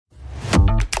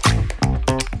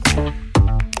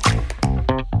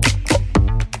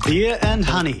Beer and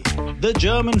Honey, the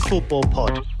German football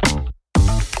pod.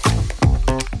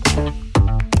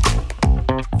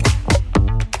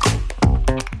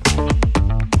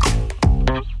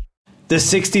 The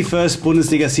 61st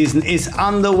Bundesliga season is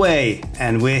underway,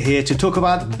 and we're here to talk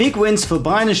about big wins for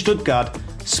Bayern and Stuttgart,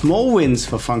 small wins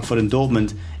for Frankfurt and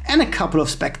Dortmund, and a couple of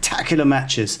spectacular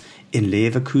matches in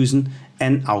Leverkusen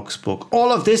and Augsburg.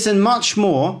 All of this and much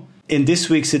more in this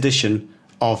week's edition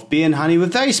of Beer and Honey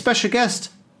with very special guest,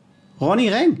 Ronny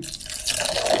Reng.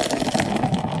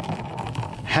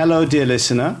 Hello, dear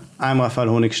listener. I'm Raphael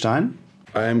Honigstein.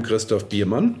 I'm Christoph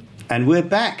Biermann. And we're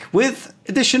back with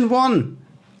edition 1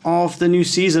 of the new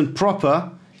season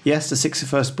proper. Yes, the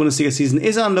 61st Bundesliga season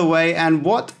is underway, and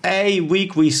what a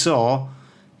week we saw.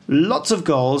 Lots of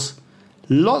goals,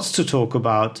 lots to talk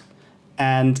about,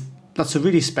 and lots of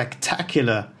really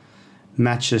spectacular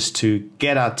matches to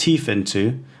get our teeth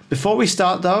into. Before we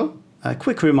start, though, a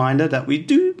quick reminder that we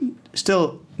do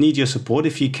still need your support.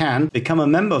 If you can, become a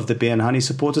member of the Beer and Honey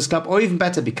Supporters Club, or even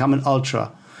better, become an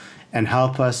ultra and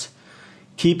help us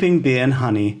keeping Beer and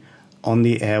Honey on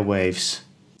the airwaves.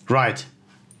 Right,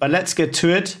 but let's get to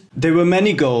it. There were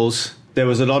many goals, there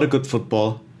was a lot of good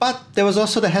football, but there was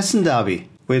also the Hessen Derby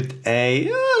with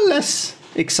a less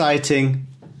exciting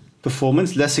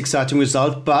performance, less exciting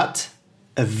result, but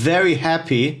a very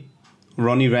happy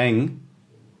Ronny Reng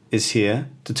is here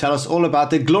to tell us all about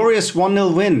the glorious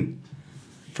 1-0 win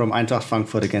from Eintracht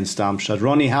Frankfurt against Darmstadt.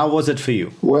 Ronny, how was it for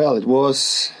you? Well, it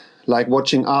was like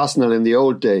watching Arsenal in the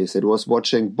old days. It was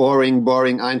watching boring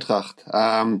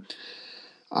Eintracht.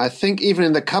 I think even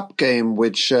in the cup game,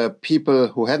 which people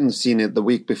who hadn't seen it the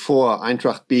week before,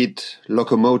 Eintracht beat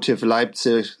Lokomotiv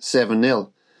Leipzig 7-0.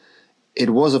 It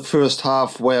was a first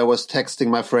half where I was texting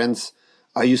my friends,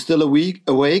 are you still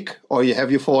awake or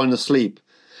have you fallen asleep?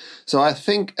 So I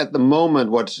think at the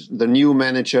moment what the new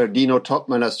manager Dino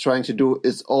Topmöller is trying to do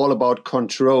is all about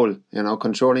control,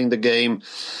 controlling the game,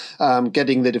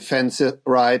 getting the defense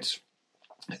right.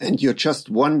 And you're just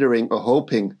wondering or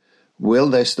hoping, will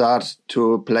they start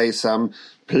to play some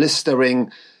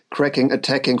blistering, cracking,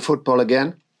 attacking football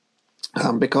again?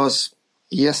 Because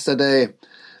yesterday,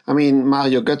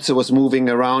 Mario Götze was moving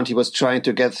around. He was trying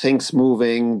to get things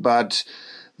moving, but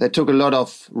they took a lot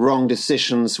of wrong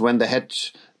decisions when they had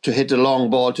to hit a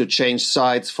long ball to change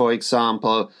sides, for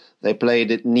example. They played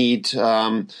it neat. It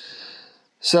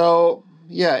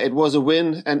was a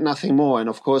win and nothing more. And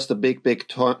of course, the big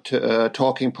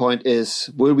talking point is,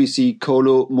 will we see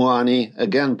Kolo Muani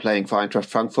again playing for Eintracht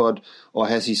Frankfurt, or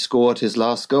has he scored his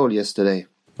last goal yesterday?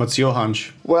 What's your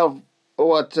hunch? Well,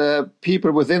 what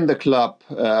people within the club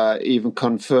even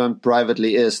confirmed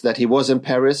privately is that he was in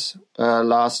Paris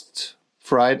last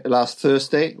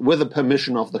Thursday with the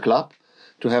permission of the club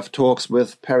to have talks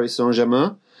with Paris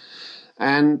Saint-Germain.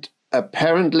 And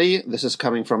apparently, this is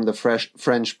coming from the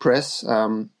French press,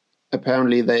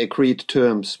 apparently they agreed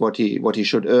terms what he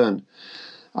should earn.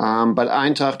 But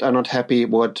Eintracht are not happy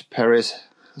what Paris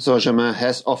Saint-Germain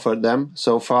has offered them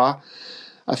so far.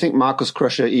 I think Markus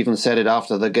Krösche even said it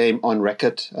after the game on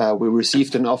record. We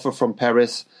received an offer from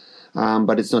Paris,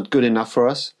 but it's not good enough for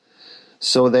us.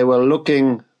 So they were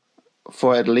looking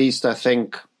for at least, I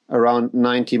think, around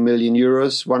 90 million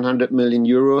euros, 100 million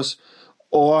euros,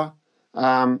 or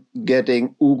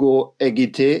getting Hugo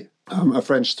Eguité, a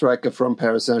French striker from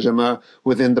Paris Saint-Germain,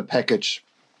 within the package,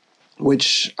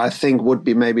 which I think would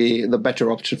be maybe the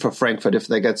better option for Frankfurt if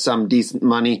they get some decent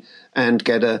money and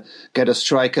get a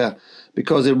striker,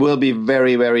 because it will be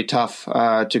very, very tough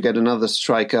to get another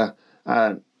striker,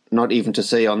 not even to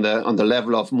say on the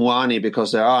level of Muani,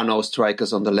 because there are no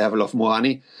strikers on the level of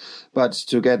Muani, but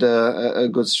to get a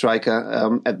good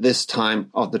striker at this time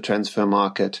of the transfer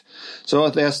market. So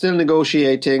they're still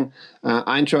negotiating.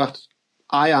 Eintracht,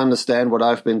 I understand what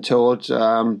I've been told,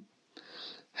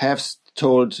 have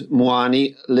told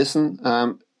Muani, listen,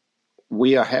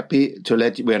 we are happy to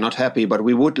let you, we are not happy, but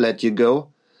we would let you go,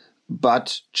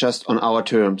 but just on our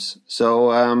terms.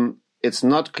 So it's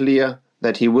not clear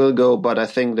that he will go, but I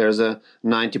think there's a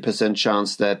 90%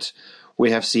 chance that we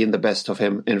have seen the best of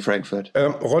him in Frankfurt.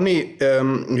 Ronny,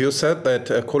 you said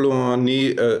that Kolo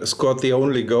Muani scored the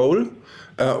only goal.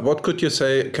 What can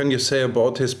you say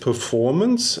about his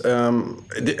performance?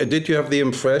 Did you have the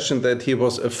impression that he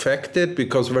was affected?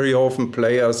 Because very often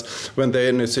players, when they're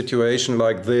in a situation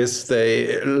like this,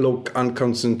 they look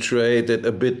unconcentrated,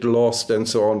 a bit lost and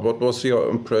so on. What was your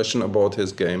impression about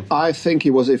his game? I think he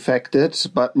was affected,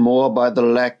 but more by the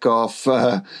lack of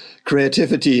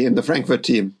creativity in the Frankfurt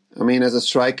team. As a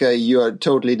striker, you are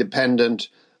totally dependent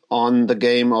on the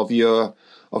game of your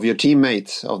of your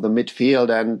teammates, of the midfield,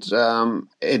 and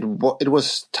it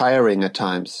was tiring at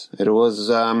times. It was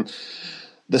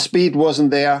the speed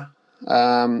wasn't there,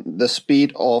 the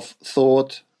speed of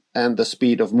thought and the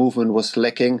speed of movement was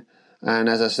lacking. And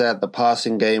as I said, the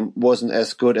passing game wasn't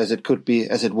as good as it could be,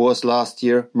 as it was last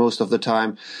year most of the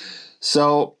time.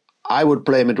 So I would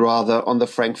blame it rather on the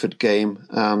Frankfurt game,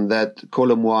 that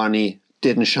Kolo Muani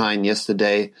didn't shine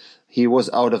yesterday. He was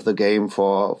out of the game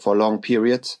for long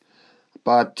periods.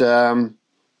 But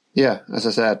as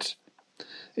I said,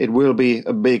 it will be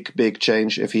a big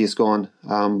change if he's gone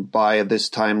by this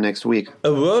time next week.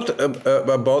 A word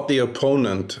about the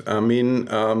opponent. I mean,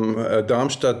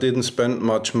 Darmstadt didn't spend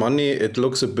much money. It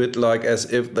looks a bit like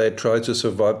as if they try to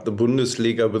survive the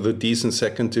Bundesliga with a decent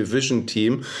second division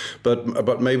team,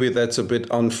 but maybe that's a bit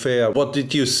unfair. What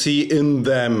did you see in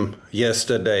them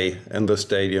yesterday in the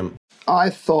stadium? I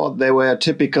thought they were a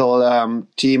typical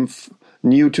team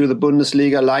new to the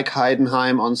Bundesliga, like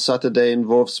Heidenheim on Saturday in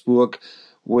Wolfsburg,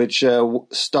 which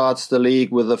starts the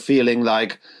league with a feeling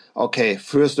like, okay,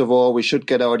 first of all, we should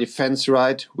get our defense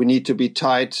right. We need to be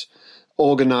tight,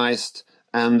 organized,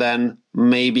 and then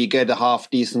maybe get a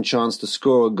half-decent chance to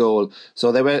score a goal.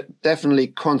 So they were definitely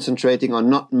concentrating on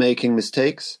not making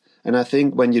mistakes. And I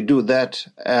think when you do that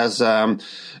as a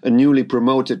newly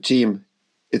promoted team,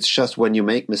 it's just when you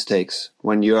make mistakes,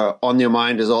 when you're on your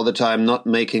mind is all the time not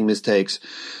making mistakes.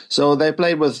 So they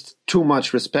played with too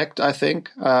much respect, I think,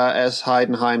 as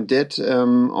Heidenheim did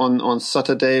on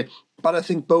Saturday. But I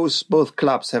think both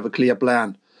clubs have a clear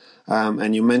plan.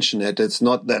 And you mentioned it. It's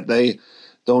not that they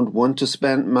don't want to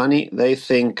spend money. They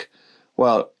think,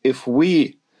 well, if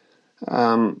we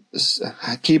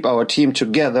keep our team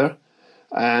together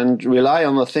and rely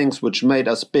on the things which made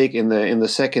us big in the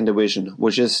second division,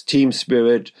 which is team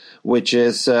spirit, which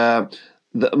is the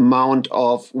amount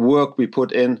of work we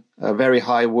put in, a very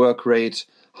high work rate.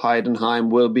 Heidenheim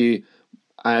will be,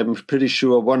 I'm pretty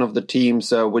sure, one of the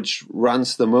teams which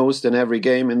runs the most in every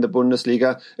game in the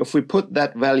Bundesliga. If we put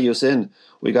that values in,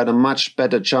 we got a much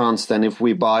better chance than if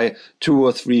we buy 2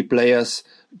 or 3 players,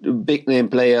 big name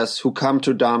players who come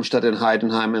to Darmstadt and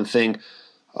Heidenheim and think,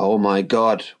 oh my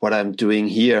God, what I'm doing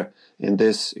here in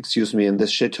this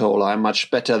shithole, I'm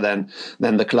much better than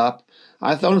the club.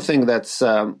 I don't think that's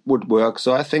would work.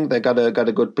 So I think they got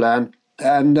a good plan,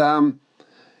 and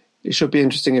it should be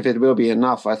interesting if it will be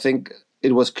enough. I think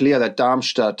it was clear that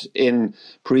Darmstadt in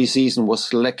pre-season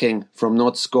was lacking from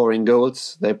not scoring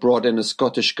goals. They brought in a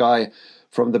Scottish guy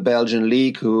from the Belgian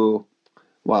league who,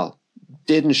 well,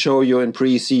 didn't show you in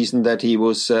pre-season that he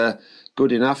was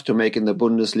good enough to make in the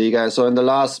Bundesliga. So in the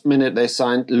last minute, they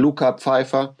signed Luca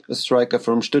Pfeiffer, a striker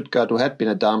from Stuttgart who had been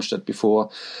at Darmstadt before.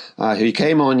 He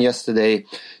came on yesterday.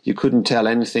 You couldn't tell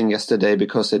anything yesterday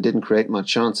because they didn't create much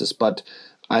chances, but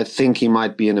I think he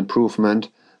might be an improvement.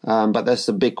 But that's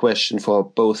the big question for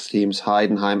both teams,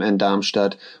 Heidenheim and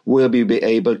Darmstadt. Will we be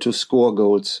able to score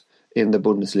goals in the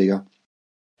Bundesliga?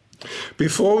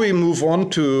 Before we move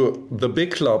on to the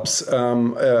big clubs,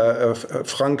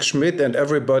 Frank Schmidt and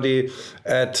everybody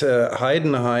at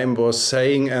Heidenheim was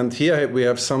saying, and here we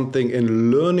have something in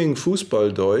Learning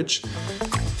Fußballdeutsch.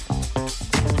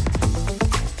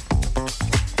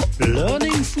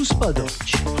 Learning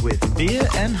Fußballdeutsch with Beer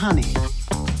and Honey.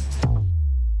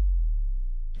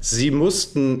 Sie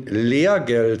mussten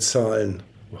Lehrgeld zahlen.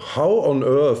 How on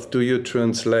earth do you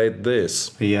translate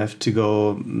this? You have to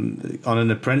go on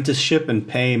an apprenticeship and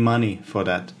pay money for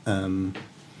that.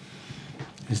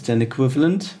 Is there an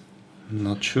equivalent? I'm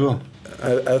not sure.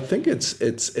 I think it's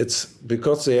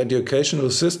because the educational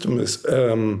system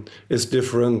is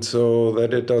different, so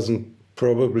that it doesn't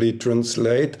probably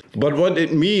translate. But what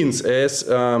it means is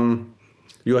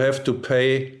you have to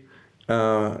pay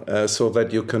so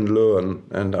that you can learn.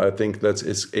 And I think that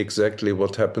is exactly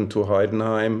what happened to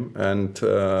Heidenheim and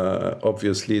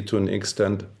obviously to an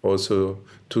extent also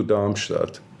to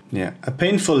Darmstadt. Yeah, a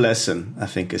painful lesson, I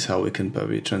think, is how we can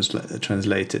probably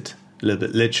translate it a little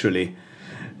bit literally.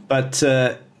 But,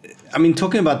 I mean,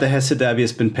 talking about the Hesse Derby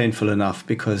has been painful enough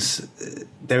because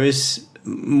there is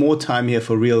more time here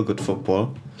for real good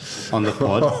football on the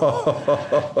pod.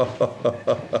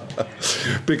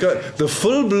 Because the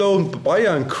full-blown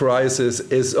Bayern crisis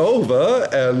is over,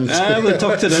 and we'll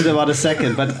talk to that in about a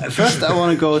second. But first, I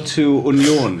want to go to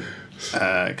Union,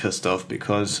 Christoph,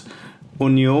 because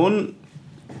Union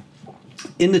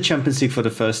in the Champions League for the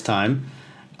first time.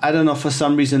 I don't know, for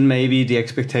some reason, maybe the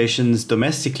expectations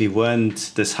domestically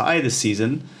weren't this high this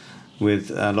season,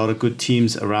 with a lot of good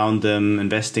teams around them,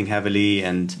 investing heavily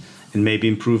and maybe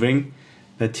improving.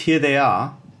 But here they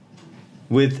are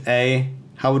with a,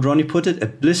 how would Ronnie put it, a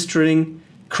blistering,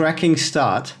 cracking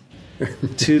start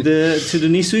to the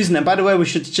new season. And by the way, we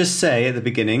should just say at the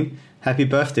beginning, happy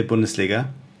birthday, Bundesliga.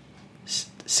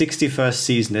 61st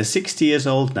season. They're 60 years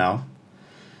old now.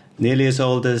 Nearly as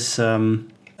old as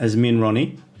me and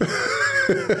Ronnie.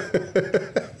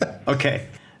 Okay.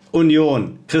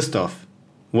 Union, Christoph.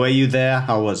 Were you there?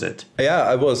 How was it? Yeah,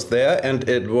 I was there, and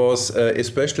it was,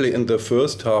 especially in the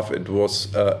first half, it was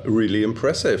really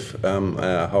impressive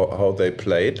how they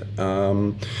played.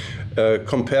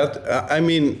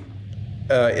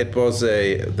 It was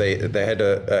they had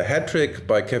a hat trick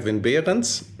by Kevin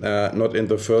Behrens, not in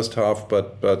the first half,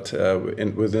 but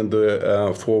within the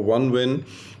 4-1 win.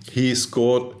 He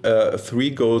scored 3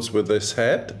 goals with his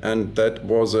head, and that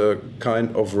was a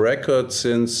kind of record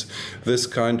since this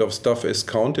kind of stuff is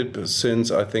counted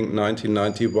since I think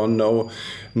 1991.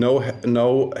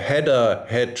 No header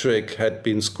hat trick had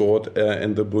been scored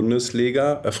in the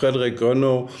Bundesliga. Frédéric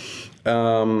Grönno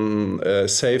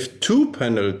saved 2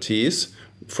 penalties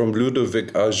from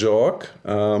Ludovic Ajorc.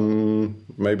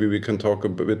 Maybe we can talk a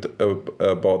bit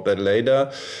about that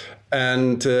later.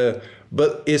 And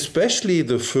but especially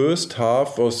the first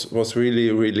half was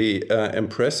really, really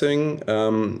impressing.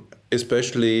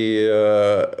 Especially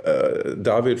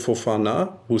David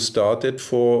Fofana, who started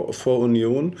for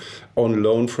Union on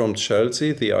loan from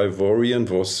Chelsea. The Ivorian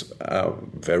was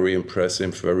very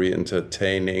impressive, very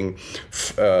entertaining,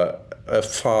 a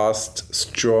fast,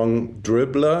 strong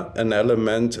dribbler, an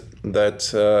element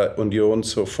that Union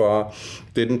so far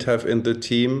didn't have in the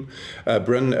team.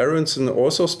 Brennan Aronson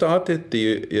also started,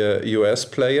 the US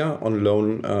player on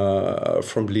loan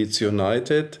from Leeds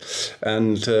United.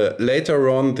 And later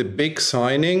on, the big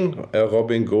signing,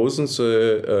 Robin Gosens,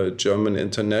 a German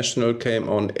international, came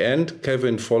on, and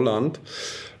Kevin Volland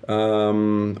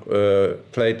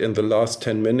played in the last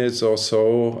 10 minutes or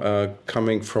so,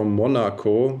 coming from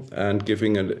Monaco and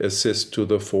giving an assist to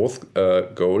the 4th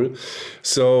goal.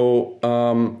 So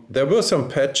there were some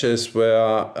patches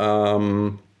where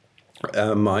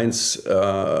Mainz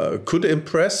could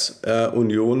impress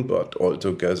Union, but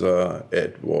altogether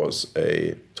it was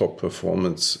a top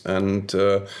performance. And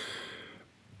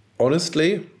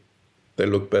honestly, they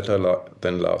look better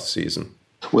than last season.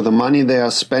 With the money they are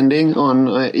spending on,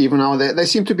 even now, they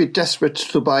seem to be desperate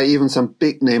to buy even some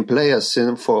big-name players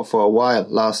for a while.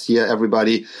 Last year,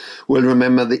 everybody will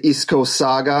remember the Isco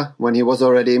saga when he was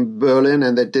already in Berlin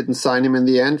and they didn't sign him in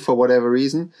the end for whatever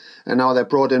reason. And now they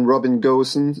brought in Robin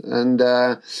Gosens and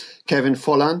Kevin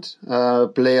Volland,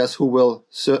 players who will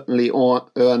certainly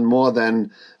earn more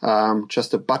than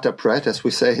just a butter bread, as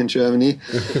we say in Germany.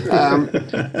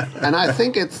 And I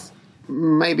think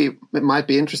maybe it might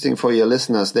be interesting for your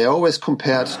listeners. They always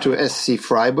compared to SC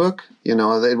Freiburg. You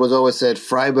know, it was always said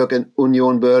Freiburg and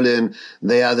Union Berlin,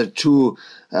 they are the 2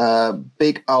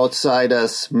 big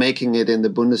outsiders making it in the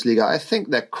Bundesliga. I think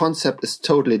their concept is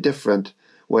totally different.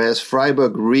 Whereas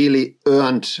Freiburg really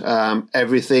earned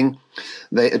everything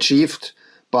they achieved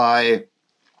by,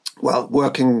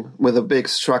 working with a big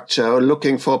structure,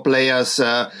 looking for players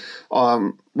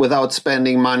without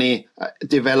spending money,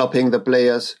 developing the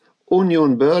players.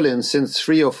 Union Berlin, since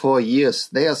 3 or 4 years,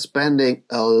 they are spending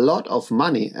a lot of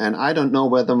money, and I don't know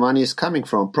where the money is coming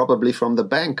from. Probably from the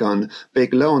bank on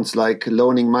big loans, like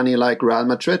loaning money like Real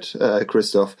Madrid,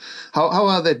 Christoph. How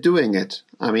are they doing it?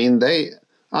 I mean,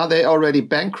 are they already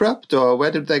bankrupt, or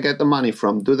where did they get the money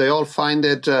from? Do they all find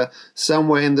it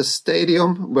somewhere in the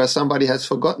stadium where somebody has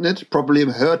forgotten it? Probably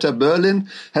Hertha Berlin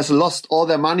has lost all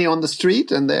their money on the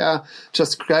street, and they are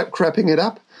just crapping it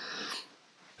up.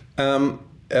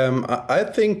 I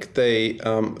think they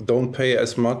don't pay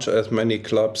as much as many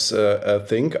clubs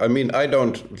think. I mean,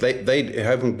 they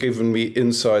haven't given me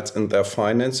insights in their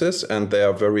finances, and they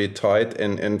are very tight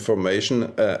in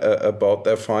information about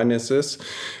their finances.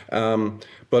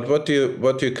 But what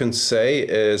you can say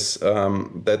is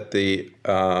that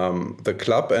the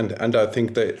club, and I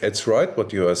think that it's right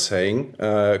what you are saying,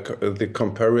 the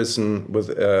comparison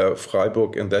with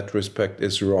Freiburg in that respect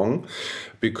is wrong,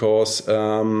 because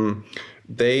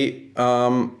they,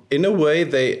 in a way,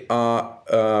 they are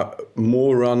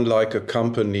more run like a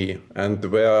company, and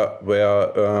where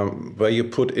you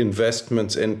put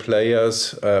investments in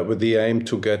players with the aim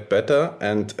to get better,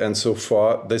 and so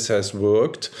far this has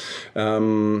worked.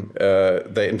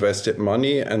 They invested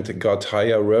money and got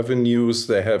higher revenues.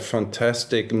 They have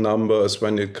fantastic numbers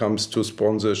when it comes to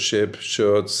sponsorship,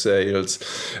 shirt sales,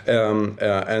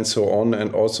 and so on,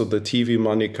 and also the TV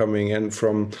money coming in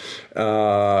from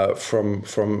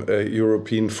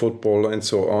European football and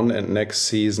so on, and next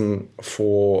season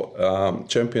for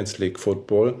Champions League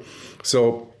football.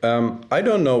 So I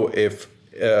don't know if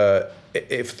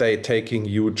they're taking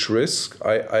huge risks.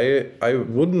 I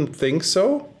wouldn't think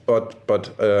so. but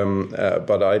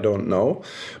I don't know.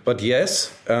 But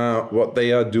yes, what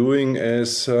they are doing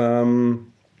is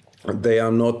they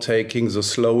are not taking the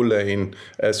slow lane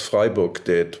as Freiburg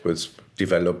did with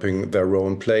developing their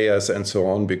own players and so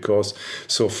on, because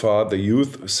so far the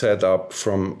youth setup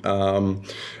from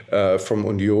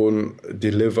Union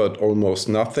delivered almost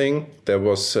nothing. There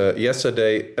was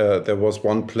yesterday there was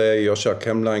one player, Joscha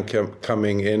Kemmlein,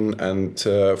 coming in, and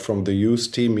from the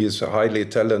youth team, he's highly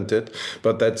talented,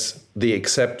 but that's the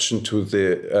exception to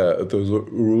the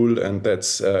rule, and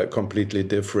that's completely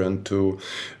different to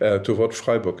what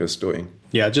Freiburg is doing.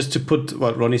 Yeah, just to put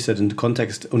what Ronnie said into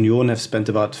context, Union have spent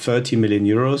about 30 million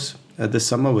euros this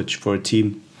summer, which for a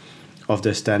team of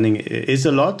their standing is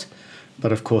a lot.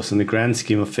 But of course, in the grand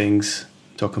scheme of things,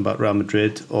 talking about Real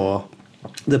Madrid or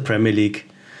the Premier League,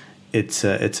 it's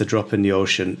a drop in the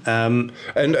ocean. And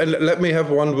let me have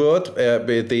one word.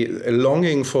 The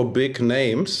longing for big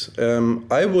names.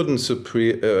 I wouldn't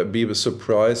be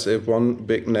surprised if one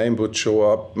big name would show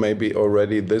up maybe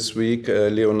already this week.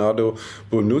 Leonardo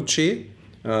Bonucci.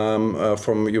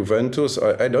 From Juventus.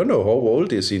 I don't know, how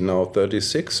old is he now?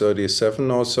 36, 37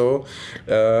 or so?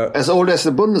 As old as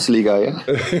the Bundesliga, yeah?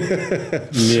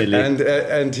 Nearly.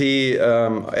 And he,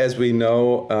 as we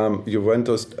know,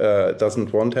 Juventus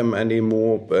doesn't want him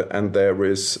anymore, and there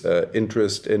is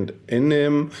interest in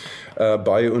him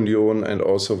by Union and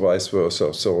also vice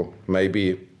versa. So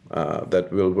maybe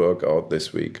that will work out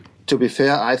this week. To be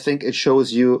fair, I think it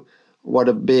shows you what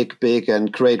a big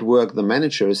and great work the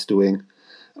manager is doing.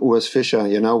 Urs Fischer,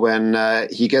 when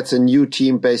he gets a new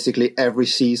team basically every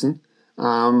season,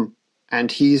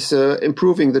 and he's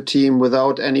improving the team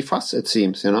without any fuss, it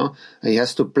seems, He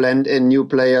has to blend in new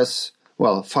players,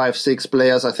 5, 6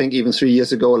 players, I think even 3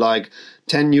 years ago, like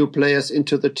 10 new players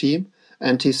into the team,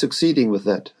 and he's succeeding with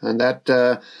that. And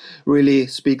that really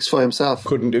speaks for himself.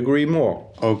 Couldn't agree more.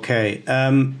 Okay,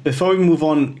 before we move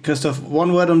on, Christoph,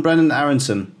 one word on Brenden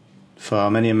Aaronson for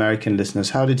our many American listeners.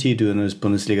 How did he do in his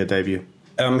Bundesliga debut?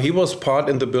 He was part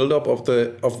in the build-up of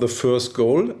the first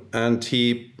goal, and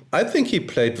I think he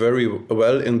played very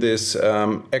well in this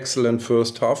excellent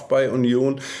first half by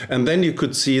Union. And then you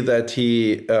could see that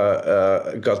he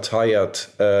got tired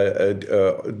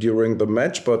during the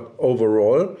match, but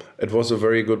overall it was a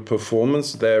very good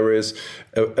performance. There is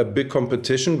a big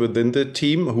competition within the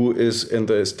team who is in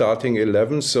the starting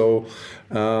 11, so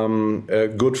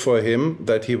good for him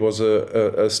that he was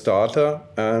a starter,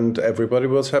 and everybody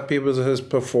was happy with his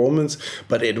performance,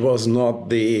 but it was not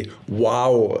the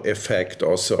wow effect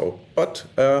or so. But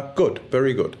good,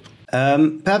 very good.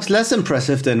 Perhaps less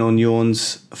impressive than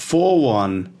Union's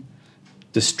 4-1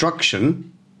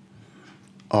 destruction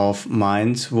of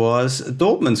Mainz was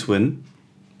Dortmund's win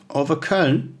over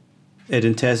Köln.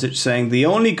 Edin Terzic saying the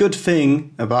only good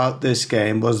thing about this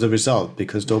game was the result,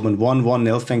 because Dortmund won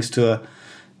 1-0 thanks to a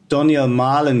Daniel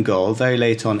Mahlen goal very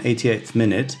late on, 88th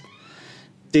minute.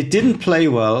 They didn't play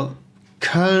well.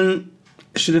 Köln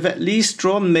should have at least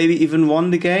drawn, maybe even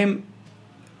won the game.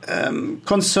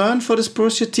 Concern for this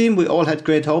Borussia team? We all had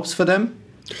great hopes for them.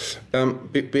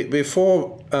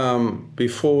 Before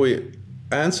we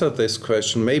answer this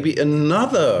question, maybe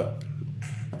another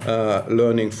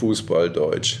learning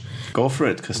Fußballdeutsch. Go for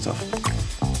it, Christoph.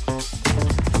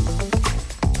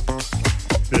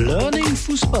 Learning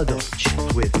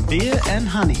Fußballdeutsch with Beer and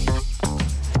Honey.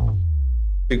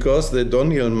 Because the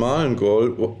Daniel Mahlen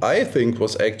goal, I think,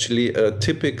 was actually a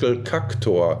typical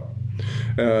Kacktor.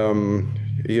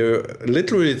 You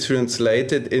literally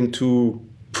translated into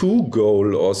poo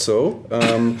goal or so.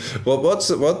 What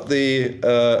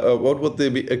would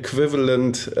the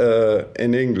equivalent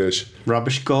in English?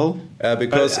 Rubbish goal?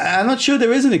 Because I'm not sure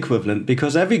there is an equivalent,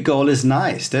 because every goal is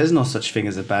nice. There's no such thing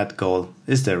as a bad goal,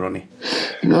 is there, Ronnie?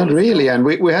 Not really, and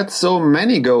we had so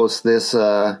many goals this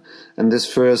in this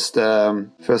first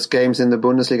games in the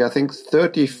Bundesliga. I think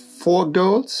 34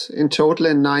 goals in total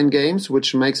in 9 games,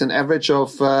 which makes an average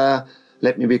of.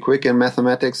 Let me be quick in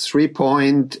mathematics,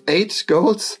 3.8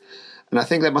 goals. And I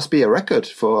think that must be a record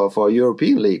for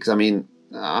European leagues. I mean,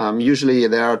 usually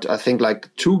there are, I think,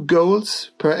 like 2 goals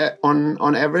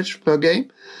on average per game,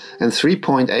 and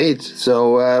 3.8.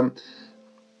 So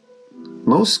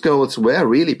most goals were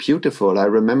really beautiful. I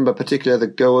remember particularly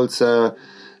the goals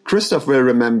Christoph will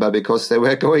remember, because they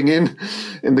were going in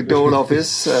the goal of his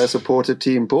supported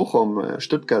team, Bochum.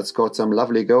 Stuttgart scored some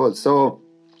lovely goals. So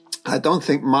I don't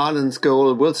think Mahlen's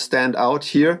goal will stand out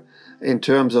here in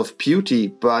terms of beauty,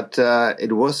 but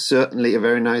it was certainly a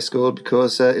very nice goal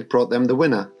because it brought them the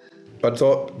winner. But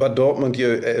Dortmund,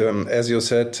 as you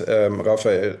said,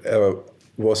 Raphael,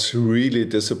 was really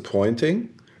disappointing.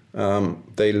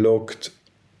 They looked,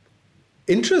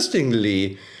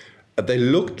 interestingly, they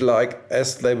looked like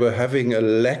as they were having a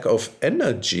lack of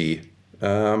energy.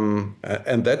 And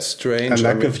that's strange. A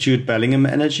lack of Jude Bellingham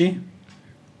energy?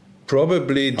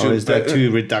 Probably. Or is that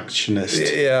too reductionist?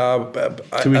 Yeah.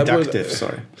 Too reductive,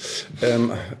 sorry.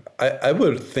 I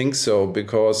would think so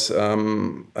because,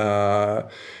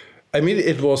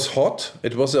 it was hot.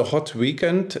 It was a hot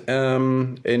weekend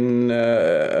in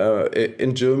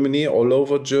Germany, all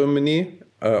over Germany.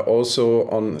 Also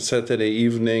on Saturday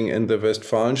evening in the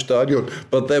Westfalenstadion.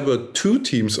 But there were two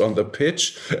teams on the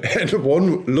pitch, and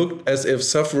one looked as if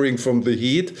suffering from the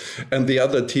heat, and the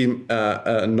other team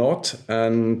not.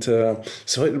 And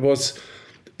so it was,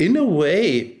 in a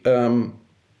way,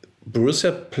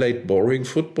 Borussia played boring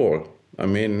football. I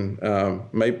mean,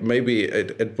 maybe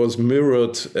it was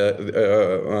mirrored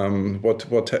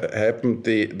what happened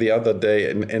the other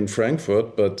day in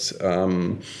Frankfurt, but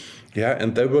yeah,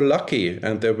 and they were lucky,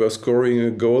 and they were scoring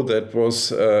a goal that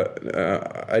was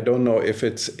I don't know if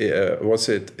was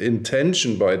it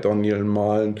intention by Daniel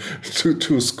Mahlen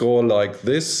to score like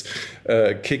this,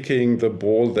 kicking the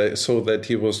ball so that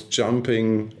he was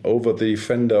jumping over the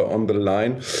defender on the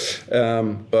line,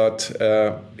 but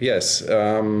yes.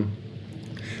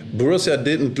 Borussia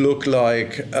didn't look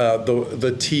like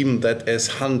the team that is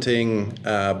hunting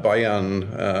Bayern.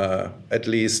 At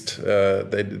least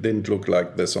they didn't look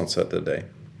like this on Saturday.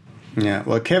 Yeah,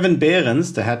 well, Kevin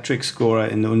Behrens, the hat-trick scorer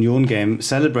in the Union game,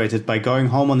 celebrated by going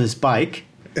home on his bike.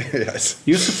 Yes.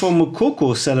 Youssoufa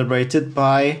Moukoko celebrated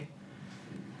by,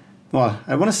 well,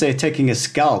 I want to say taking a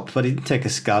scalp, but he didn't take a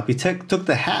scalp. He took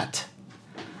the hat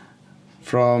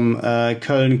from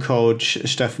Köln coach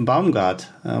Steffen Baumgart.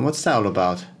 What's that all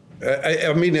about?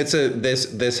 I mean, it's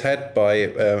this hat by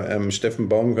Steffen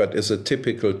Baumgart is a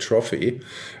typical trophy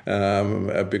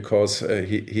because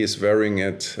he's wearing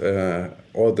it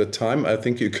all the time. I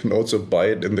think you can also buy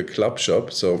it in the club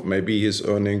shop. So maybe he's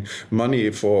earning money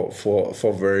for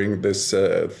wearing this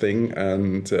thing,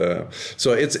 and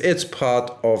so it's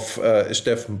part of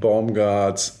Steffen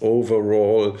Baumgart's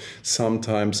overall,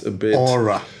 sometimes a bit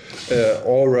aura.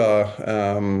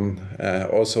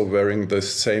 Also wearing the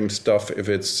same stuff if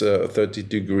it's 30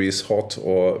 degrees hot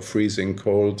or freezing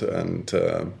cold, and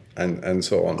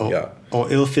so on.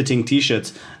 Or ill-fitting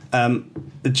T-shirts.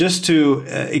 Just to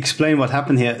explain what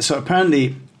happened here. So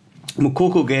apparently,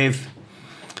 Moukoko gave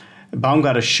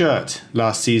Baumgart a shirt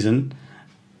last season,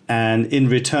 and in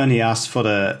return he asked for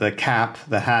the cap,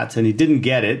 the hat, and he didn't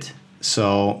get it.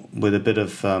 So with a bit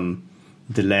of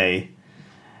delay,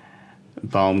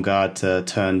 Baumgart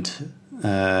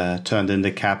turned in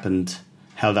the cap and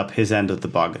held up his end of the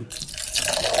bargain.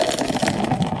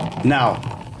 Now,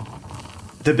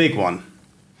 the big one,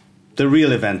 the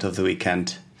real event of the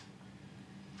weekend.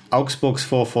 Augsburg's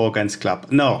 4-4 against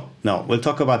Club. No, we'll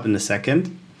talk about it in a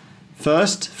second.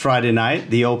 First, Friday night,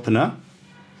 the opener.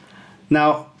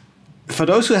 Now, for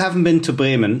those who haven't been to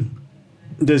Bremen,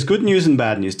 there's good news and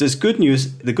bad news. There's good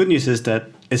news. The good news is that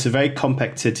it's a very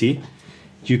compact city.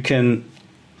 You can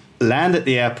land at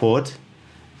the airport,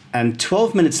 and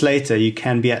 12 minutes later, you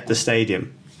can be at the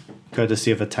stadium,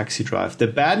 courtesy of a taxi drive. The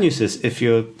bad news is if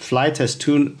your flight has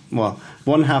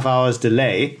 1.5 hours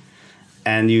delay,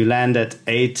 and you land at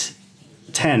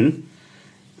 8:10,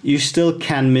 you still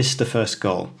can miss the first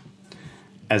goal,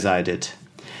 as I did.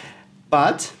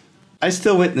 But I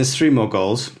still witnessed 3 more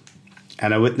goals,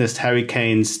 and I witnessed Harry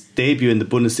Kane's debut in the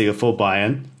Bundesliga for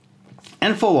Bayern.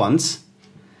 And for once,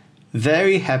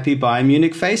 very happy Bayern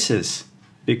Munich faces.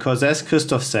 Because as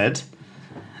Christoph said,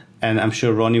 and I'm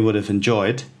sure Ronnie would have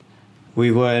enjoyed,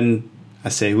 Bayern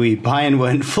were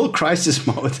in full crisis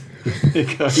mode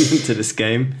going into this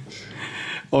game.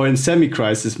 Or in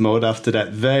semi-crisis mode after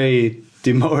that very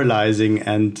demoralizing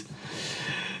and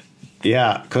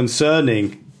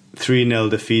concerning 3-0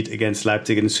 defeat against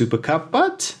Leipzig in the Super Cup.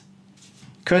 But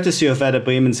courtesy of Werder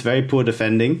Bremen's very poor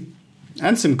defending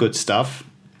and some good stuff,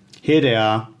 here they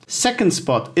are, second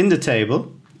spot in the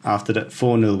table after that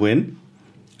 4-0 win.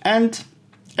 And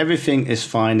everything is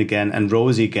fine again and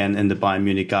rosy again in the Bayern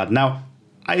Munich garden. Now,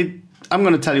 I'm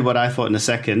going to tell you what I thought in a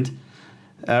second.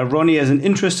 Ronnie, as an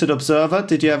interested observer,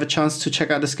 did you have a chance to check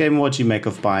out this game? What do you make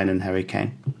of Bayern and Harry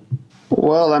Kane?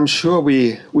 Well, I'm sure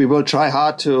we will try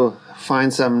hard to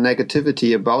find some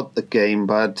negativity about the game,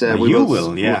 but we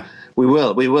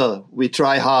will. We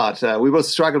try hard. We will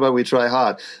struggle, but we try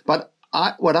hard. But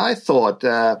I thought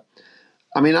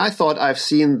I've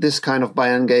seen this kind of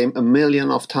Bayern game a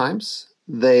million of times.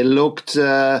 They looked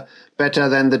better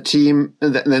than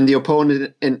the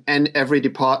opponent in every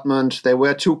department. They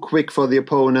were too quick for the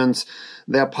opponents.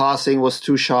 Their passing was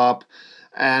too sharp,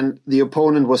 and the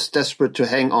opponent was desperate to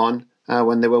hang on.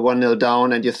 when they were 1-0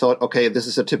 down, and you thought, okay, this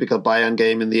is a typical Bayern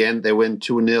game. In the end, they win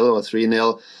 2-0 or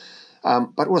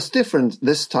 3-0. But what's different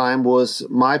this time was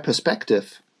my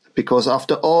perspective, because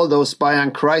after all those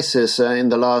Bayern crises in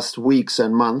the last weeks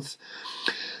and months,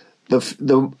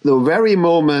 the very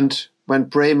moment when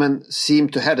Bremen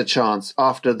seemed to have a chance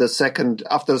after the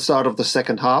start of the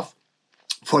second half,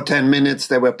 for 10 minutes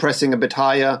they were pressing a bit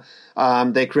higher.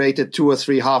 They created 2 or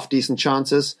 3 half-decent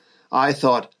chances. I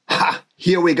thought,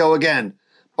 here we go again.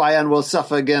 Bayern will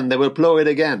suffer again. They will blow it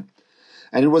again.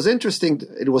 And it was interesting.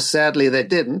 It was sadly they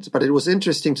didn't, but it was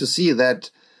interesting to see that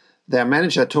their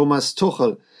manager, Thomas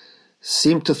Tuchel,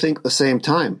 seemed to think the same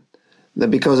time.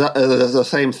 Because the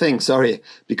same thing,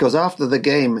 because after the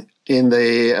game in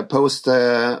the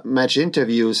post-match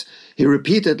interviews, he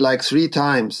repeated like 3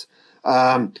 times,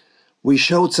 we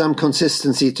showed some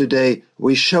consistency today.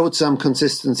 We showed some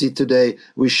consistency today.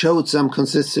 We showed some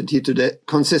consistency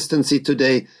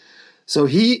today. So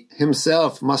he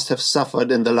himself must have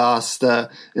suffered in the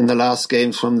last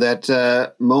games from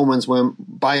that moments when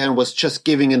Bayern was just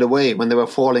giving it away, when they were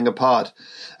falling apart.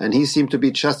 And he seemed to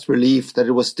be just relieved that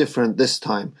it was different this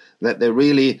time, that they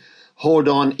really hold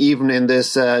on even in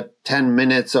this 10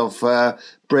 minutes of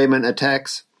Bremen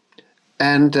attacks.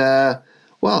 And,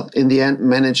 in the end,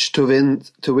 managed to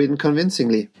win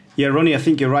convincingly. Yeah, Ronnie, I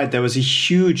think you're right. There was a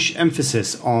huge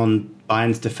emphasis on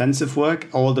Bayern's defensive work.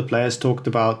 All the players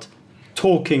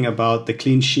talking about the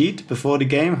clean sheet before the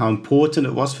game, how important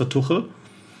it was for Tuchel.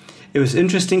 It was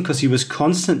interesting because he was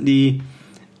constantly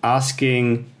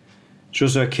asking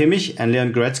Joshua Kimmich and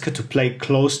Leon Goretzka to play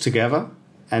close together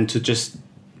and to just,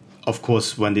 of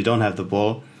course, when they don't have the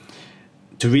ball,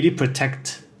 to really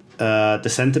protect the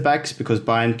centre-backs, because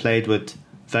Bayern played with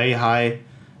very high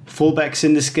fullbacks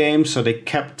in this game, so they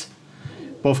kept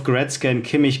both Goretzka and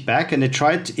Kimmich back, and he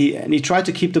tried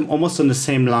to keep them almost on the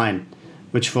same line,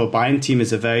 which for a Bayern team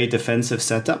is a very defensive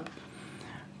setup.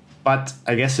 But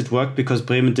I guess it worked because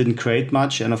Bremen didn't create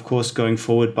much, and of course going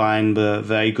forward Bayern were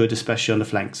very good, especially on the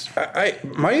flanks.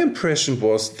 My impression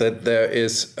was that there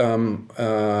is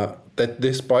that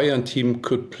this Bayern team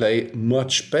could play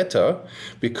much better,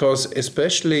 because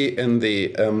especially in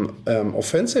the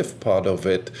offensive part of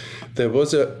it, there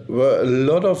were a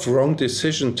lot of wrong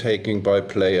decision taking by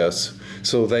players.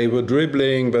 So they were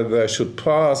dribbling when they should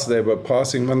pass, they were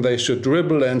passing when they should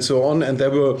dribble, and so on. And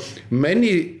there were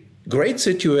many great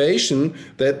situations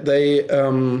that they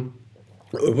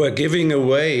were giving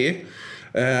away.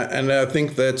 And I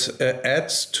think that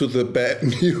adds to the bad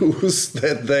news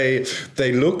that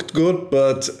they looked good,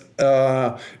 but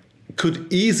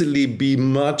could easily be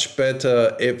much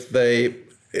better if they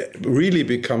really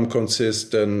become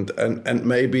consistent and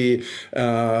maybe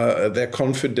their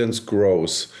confidence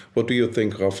grows. What do you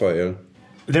think, Raphael?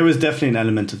 There was definitely an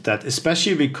element of that,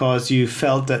 especially because you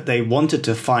felt that they wanted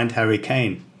to find Harry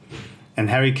Kane, and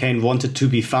Harry Kane wanted to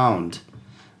be found.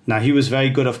 Now, he was very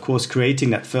good, of course, creating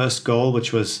that first goal,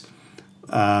 which was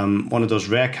one of those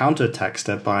rare counterattacks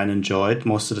that Bayern enjoyed.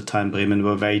 Most of the time, Bremen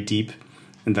were very deep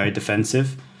and very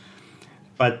defensive.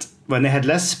 But when they had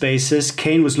less spaces,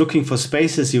 Kane was looking for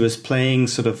spaces. He was playing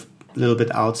sort of a little bit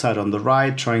outside on the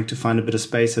right, trying to find a bit of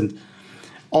space. And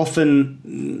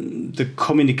often the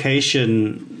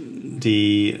communication,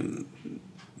 the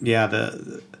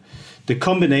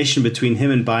combination between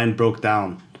him and Bayern broke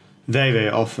down very, very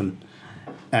often.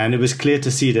 And it was clear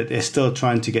to see that they're still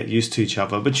trying to get used to each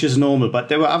other, which is normal. But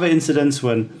there were other incidents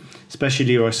when, especially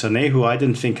Leroy Sané, who I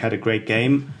didn't think had a great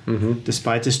game,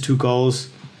 despite his 2 goals,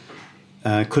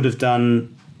 could have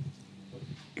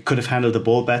handled the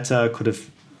ball better, could have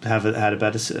had a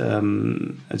better,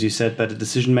 as you said, better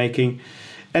decision making.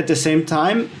 At the same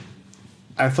time,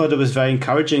 I thought it was very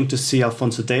encouraging to see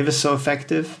Alphonso Davies so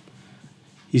effective.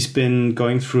 He's been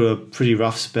going through a pretty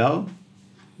rough spell.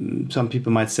 Some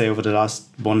people might say over the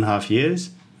last 1.5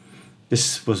 years.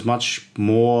 This was much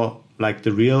more like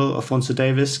the real Alphonso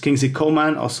Davies. Kingsley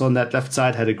Coman, also on that left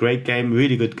side, had a great game,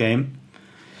 really good game.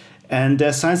 And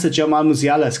there's signs that Jamal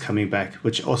Musiala is coming back,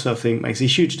 which also I think makes a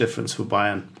huge difference for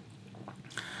Bayern.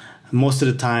 Most of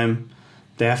the time,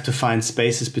 they have to find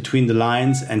spaces between the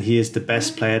lines, and he is the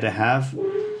best player they have,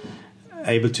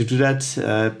 able to do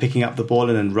that, picking up the ball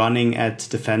and then running at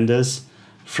defenders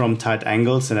from tight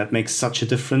angles, and that makes such a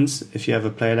difference if you have a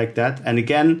player like that. And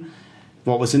again,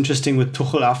 what was interesting with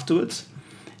Tuchel afterwards,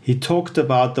 he talked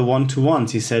about the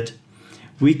one-to-ones. He said,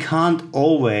 we can't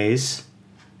always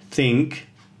think,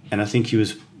 and I think he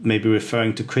was maybe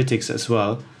referring to critics as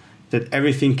well, that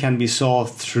everything can be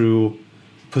solved through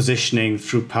positioning,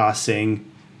 through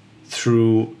passing,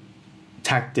 through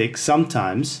tactics.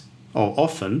 Sometimes, or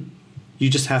often, you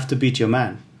just have to beat your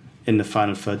man. in the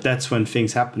final third. That's when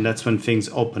things happen. That's when things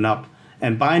open up.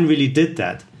 And Bayern really did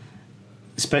that,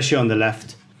 especially on the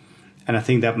left. And I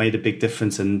think that made a big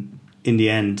difference, and in the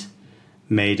end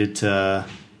made it a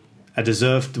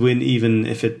deserved win, even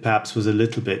if it perhaps was the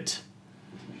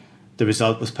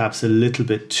result was perhaps a little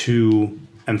bit too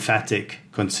emphatic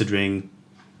considering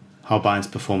how Bayern's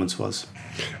performance was.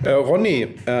 Ronny,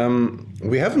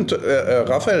 we haven't.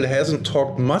 Raphael hasn't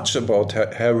talked much about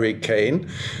Harry Kane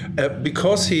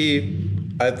because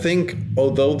I think,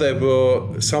 although there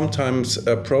were sometimes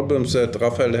problems that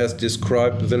Raphael has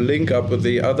described, the link up with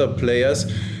the other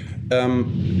players,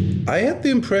 I had the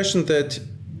impression that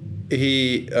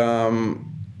he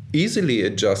easily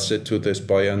adjusted to this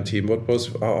Bayern team.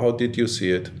 How did you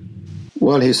see it?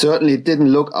 Well, he certainly didn't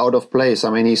look out of place. I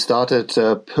mean, he started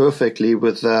perfectly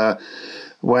with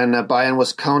when Bayern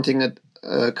was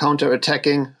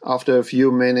counter-attacking after a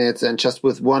few minutes, and just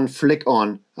with one flick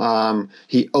on,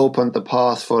 he opened the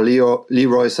path for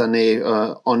Leroy Sané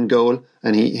on goal,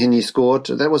 and he scored.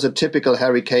 That was a typical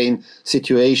Harry Kane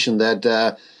situation,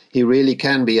 that he really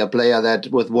can be a player that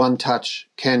with one touch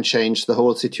can change the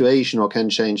whole situation or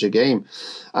can change a game.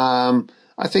 I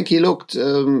think he looked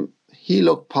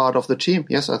part of the team.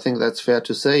 Yes, I think that's fair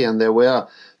to say. And there were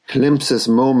glimpses,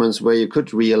 moments where you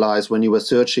could realize when you were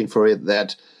searching for it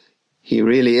that he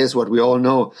really is what we all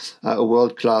know, a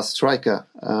world-class striker,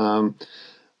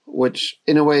 which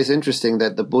in a way is interesting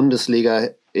that the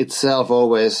Bundesliga itself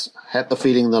always had the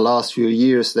feeling in the last few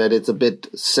years that it's a bit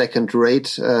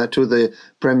second-rate to the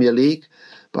Premier League,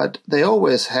 but they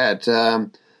always had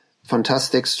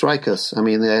fantastic strikers. I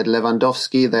mean, they had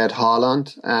Lewandowski, they had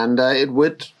Haaland, and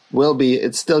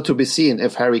it's still to be seen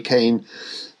if Harry Kane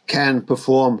can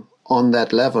perform on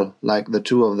that level like the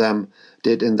two of them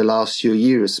did in the last few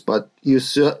years. But you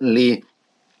certainly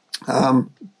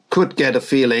could get a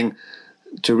feeling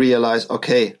to realize,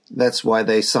 okay, that's why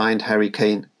they signed Harry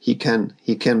Kane. He can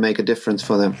make a difference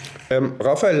for them.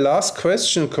 Raphael, last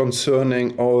question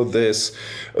concerning all this.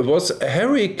 Was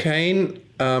Harry Kane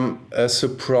a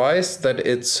surprise that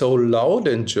it's so loud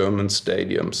in German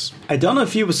stadiums? I don't know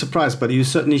if he was surprised, but he was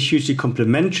certainly hugely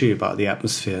complimentary about the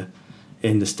atmosphere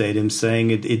in the stadium,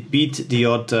 saying it beat the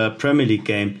odd Premier League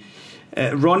game.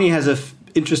 Ronnie has an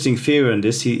interesting theory on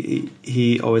this.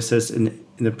 He always says in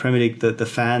the Premier League that the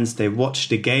fans, they watch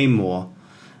the game more,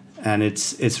 and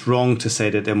it's wrong to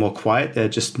say that they're more quiet. They're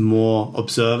just more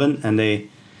observant, and they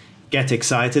get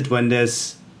excited when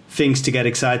there's things to get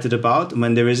excited about, and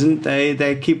when there isn't,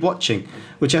 they keep watching,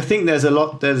 which I think there's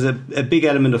a big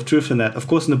element of truth in that. Of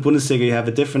course, in the Bundesliga you have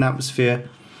a different atmosphere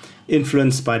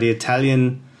influenced by the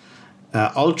Italian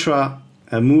ultra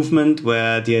movement,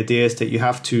 where the idea is that you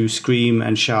have to scream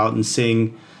and shout and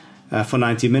sing for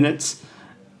 90 minutes.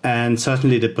 And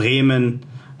certainly the Bremen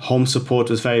home support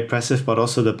was very impressive, but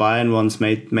also the Bayern ones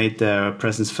made their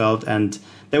presence felt. And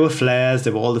there were flares,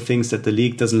 there were all the things that the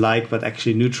league doesn't like, but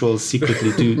actually neutrals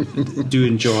secretly do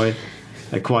enjoy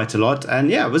quite a lot. And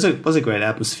yeah, it was a great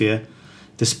atmosphere,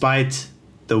 despite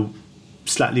the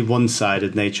slightly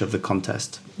one-sided nature of the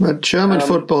contest. But German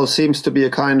football seems to be a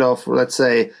kind of, let's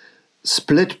say,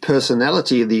 split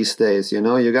personality these days. You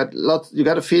know, you got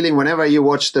a feeling whenever you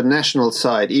watch the national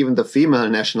side, even the female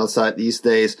national side these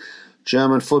days,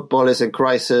 German football is in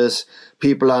crisis.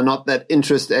 People are not that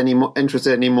interested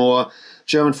anymore.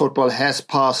 German football has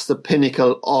passed the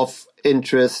pinnacle of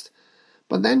interest.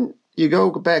 But then you go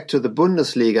back to the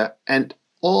Bundesliga, and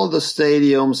all the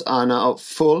stadiums are now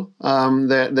full.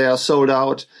 They are sold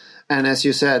out. And as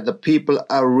you said, the people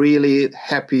are really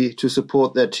happy to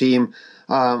support their team,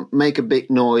 make a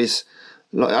big noise.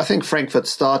 I think Frankfurt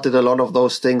started a lot of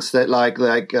those things, that like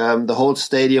the whole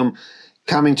stadium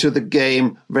coming to the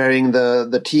game wearing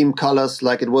the team colors,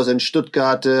 like it was in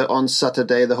Stuttgart on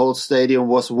Saturday. The whole stadium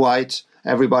was white.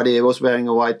 Everybody was wearing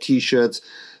a white T-shirts.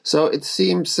 So it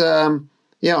seems, on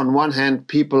one hand,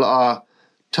 people are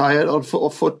tired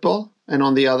of football, and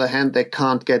on the other hand, they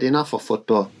can't get enough of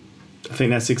football. I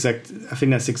think that's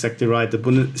exactly right.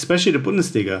 Especially the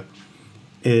Bundesliga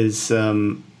is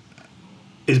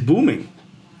booming.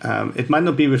 It might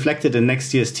not be reflected in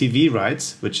next year's TV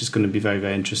rights, which is going to be very,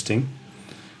 very interesting.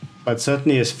 But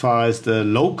certainly, as far as the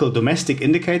local domestic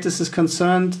indicators is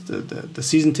concerned, the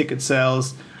season ticket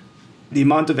sales, the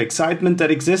amount of excitement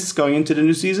that exists going into the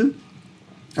new season,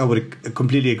 I would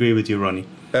completely agree with you, Ronnie.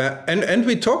 And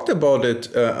we talked about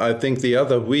it, I think, the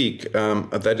other week,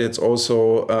 that it's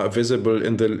also visible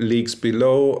in the leagues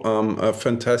below.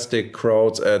 Fantastic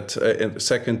crowds at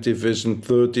second division,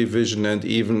 third division, and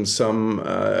even some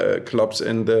clubs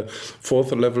in the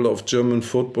fourth level of German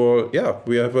football. Yeah,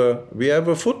 we have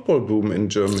a football boom in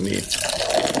Germany.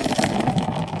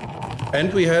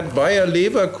 And we had Bayer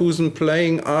Leverkusen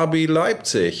playing RB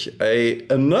Leipzig,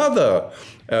 another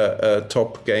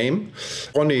top game.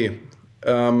 Ronny,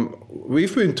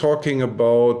 we've been talking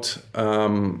about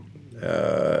Xabi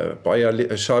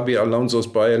Alonso's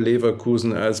Bayer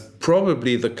Leverkusen as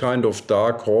probably the kind of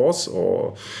dark horse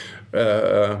or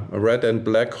a red and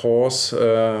black horse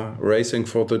racing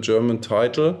for the German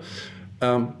title.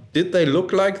 Did they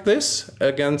look like this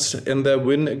in their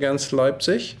win against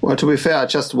Leipzig? Well, to be fair, I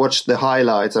just watched the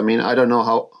highlights. I mean, I don't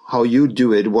know how you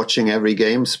do it, watching every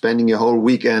game, spending your whole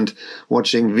weekend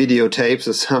watching videotapes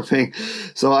or something.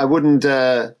 So I wouldn't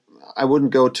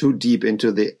go too deep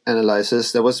into the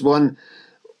analysis. There was one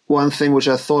thing which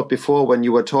I thought before when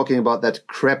you were talking about that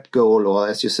crap goal, or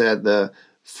as you said,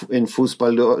 in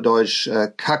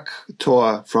Fußballdeutsch,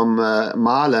 Kack-Tor from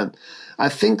Malen. I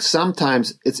think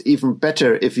sometimes it's even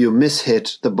better if you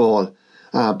mishit the ball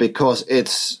because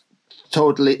it's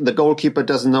totally, the goalkeeper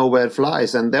doesn't know where it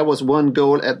flies. And there was one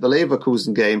goal at the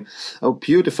Leverkusen game, a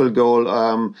beautiful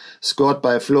goal scored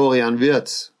by Florian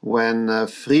Wirtz when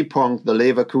Frimpong, the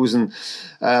Leverkusen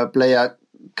player,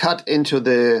 cut into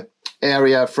the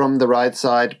area from the right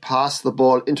side, passed the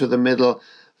ball into the middle,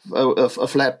 a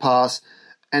flat pass.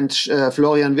 And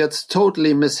Florian Wirtz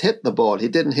totally mishit the ball. He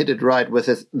didn't hit it right with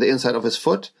the inside of his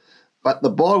foot, but the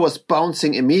ball was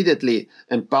bouncing immediately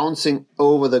and bouncing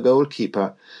over the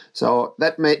goalkeeper. So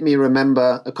that made me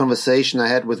remember a conversation I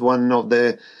had with one of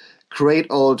the great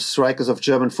old strikers of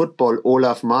German football,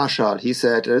 Olaf Marschall. He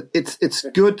said, it's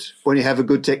good when you have a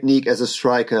good technique as a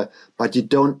striker, but you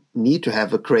don't need to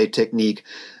have a great technique.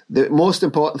 The most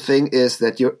important thing is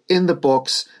that you're in the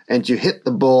box and you hit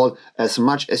the ball as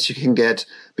much as you can get,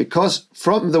 because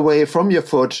from your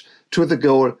foot to the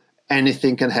goal,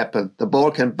 anything can happen. The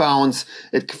ball can bounce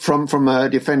from a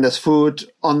defender's foot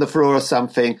on the floor or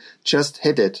something. Just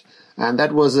hit it. And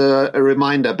that was a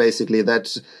reminder, basically,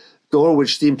 that goal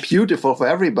which seemed beautiful for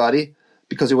everybody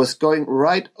because it was going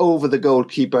right over the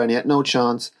goalkeeper and he had no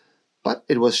chance, but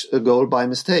it was a goal by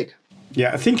mistake.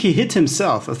 Yeah, I think he hit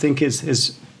himself. I think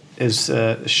his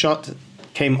shot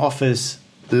came off his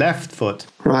left foot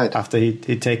after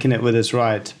he'd taken it with his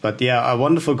right. But yeah, a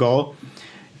wonderful goal.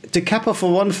 To cap off a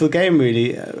wonderful game,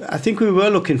 really. I think we were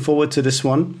looking forward to this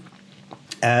one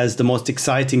as the most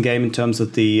exciting game in terms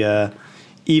of the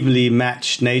evenly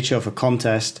matched nature of a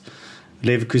contest.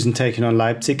 Leverkusen taking on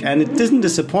Leipzig. And it didn't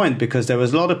disappoint because there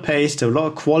was a lot of pace, there was a lot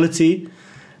of quality,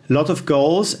 a lot of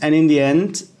goals. And in the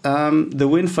end, the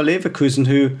win for Leverkusen,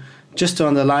 who, just to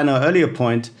underline our earlier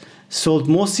point, sold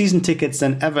more season tickets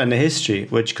than ever in their history,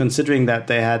 which, considering that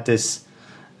they had this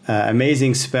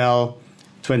amazing spell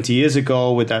 20 years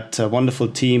ago with that wonderful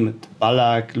team,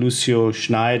 Ballack, Lucio,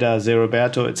 Schneider, Zé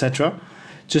Roberto, etc.,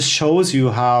 just shows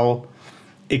you how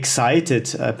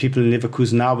excited people in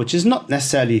Leverkusen are, which is not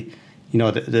necessarily,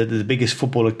 the biggest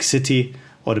football city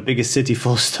or the biggest city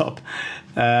full stop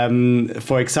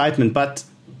for excitement. But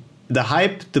the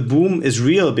hype, the boom is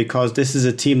real because this is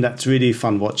a team that's really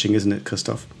fun watching, isn't it,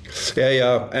 Christoph?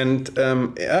 Yeah. And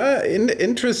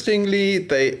interestingly,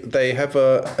 they have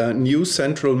a new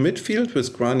central midfield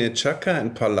with Granit Xhaka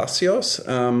and Palacios.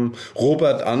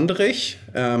 Robert Andrich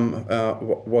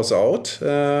was out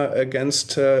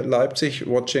against Leipzig,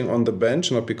 watching on the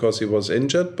bench, not because he was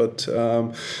injured, but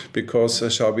because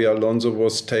Xabi Alonso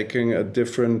was taking had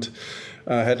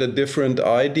a different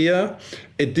idea.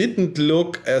 It didn't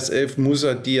look as if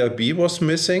Moussa Diaby was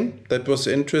missing. That was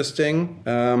interesting.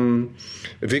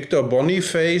 Victor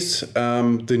Boniface,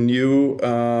 the new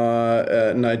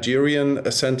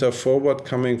Nigerian centre forward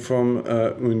coming from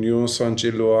Union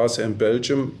Saint-Gilloise in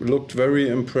Belgium, looked very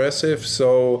impressive.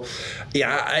 So,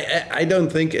 yeah, I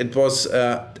don't think it was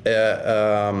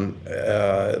the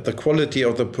quality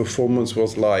of the performance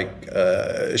was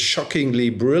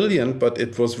shockingly brilliant, but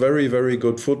it was very, very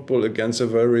good football against a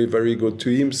very, very good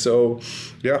team. So,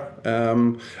 yeah,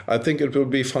 I think it will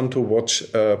be fun to watch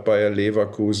Bayer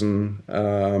Leverkusen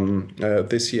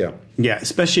this year. Yeah,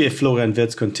 especially if Florian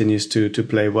Wirtz continues to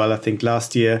play well. I think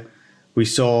last year we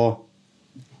saw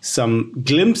some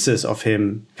glimpses of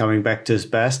him coming back to his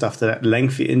best after that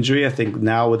lengthy injury. I think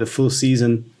now with a full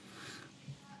season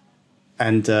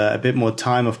and a bit more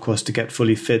time, of course, to get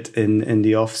fully fit in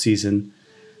the off season,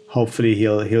 hopefully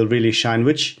he'll really shine,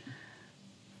 which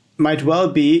might well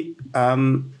be,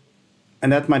 and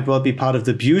that might well be part of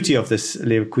the beauty of this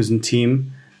Leverkusen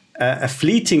team, a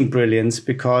fleeting brilliance,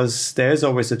 because there's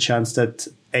always a chance that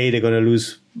they're going to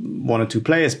lose one or two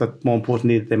players, but more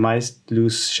importantly, they might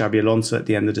lose Xabi Alonso at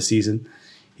the end of the season.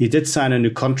 He did sign a new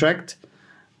contract,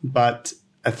 but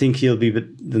I think he'll be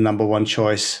the number one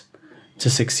choice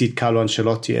to succeed Carlo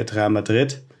Ancelotti at Real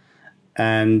Madrid.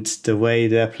 and the way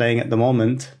they're playing at the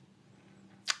moment,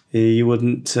 you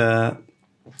wouldn't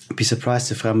be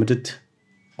surprised if Real Madrid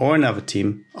or another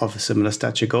team of a similar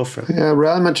stature go for it. Yeah,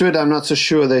 Real Madrid, I'm not so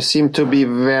sure. They seem to be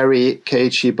very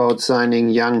cagey about signing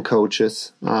young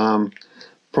coaches.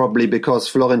 Probably because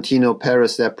Florentino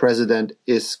Perez, their president,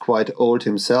 is quite old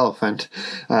himself. And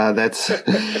that's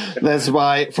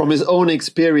why, from his own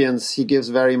experience, he gives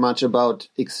very much about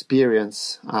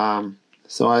experience.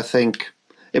 So I think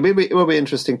it will be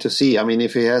interesting to see. I mean,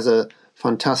 if he has a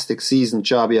fantastic season,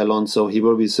 Xabi Alonso, he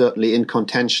will be certainly in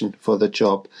contention for the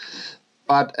job.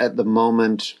 But at the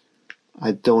moment,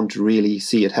 I don't really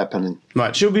see it happening.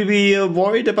 Right. Should we be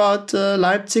worried about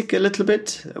Leipzig a little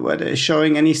bit? Were they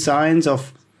showing any signs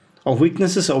of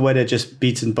weaknesses, or were they just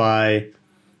beaten by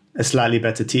a slightly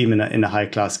better team in a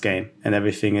high-class game and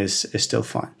everything is still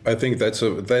fine? I think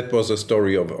that was a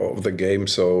story of the game.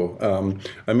 So,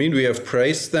 I mean, we have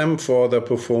praised them for their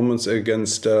performance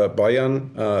against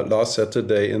Bayern last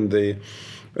Saturday in the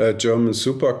German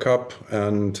Super Cup,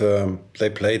 and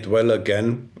they played well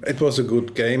again. It was a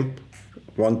good game.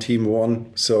 One team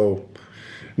won, so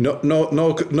no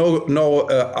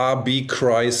RB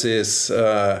crisis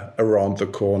around the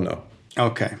corner.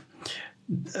 Okay.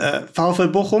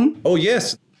 VfL Bochum? Oh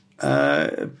yes.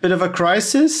 A bit of a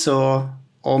crisis, or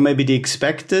maybe the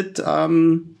expected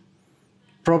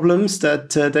problems that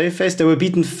they faced. They were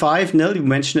beaten 5-0. You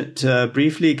mentioned it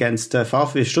briefly against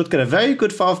VfB Stuttgart. A very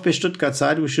good VfB Stuttgart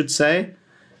side, we should say.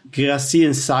 Guirassy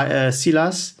and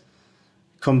Silas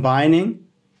combining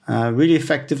really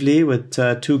effectively with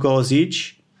 2 goals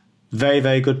each. Very,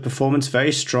 very good performance,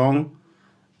 very strong.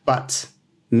 But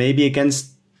maybe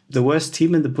against the worst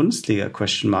team in the Bundesliga, ?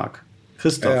 Christoph.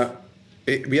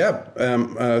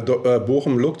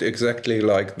 Bochum looked exactly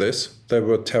like this. They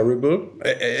were terrible.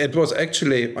 It was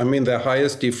actually, I mean, their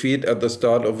highest defeat at the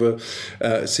start of a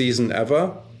season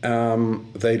ever.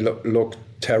 They looked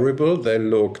terrible. They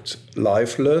looked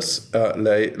lifeless.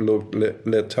 They looked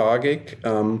lethargic.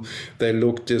 They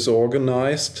looked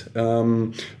disorganized.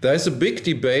 There's a big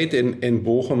debate in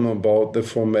Bochum about the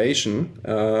formation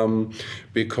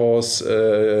because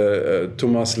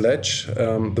Thomas Letsch,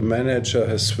 the manager,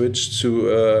 has switched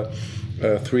to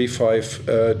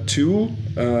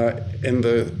 3-5-2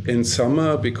 in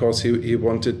summer because he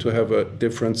wanted to have a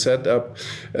different setup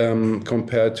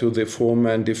compared to the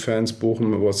 4-man defense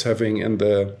Bochum was having in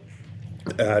the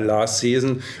last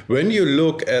season. When you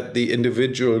look at the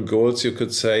individual goals, you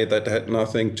could say that had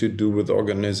nothing to do with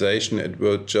organization. It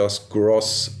were just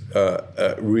gross,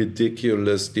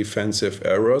 ridiculous defensive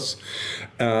errors.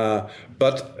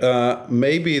 But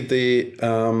maybe the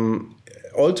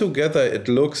altogether, it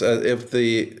looks as if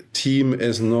the team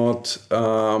is not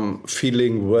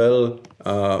feeling well.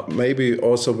 Maybe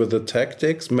also with the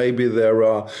tactics. Maybe there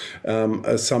are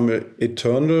some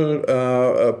internal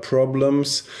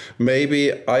problems.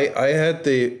 Maybe I had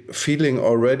the feeling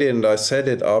already, and I said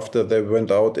it after they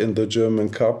went out in the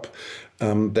German Cup,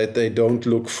 that they don't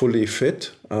look fully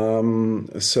fit.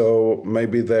 So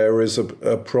maybe there is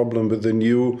a problem with the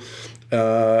new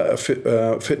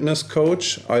fitness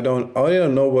coach. I don't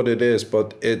know what it is,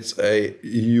 but it's a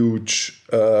huge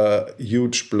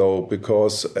blow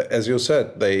because, as you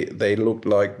said, they looked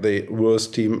like the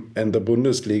worst team in the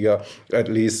Bundesliga, at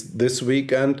least this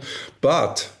weekend.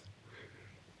 But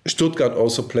Stuttgart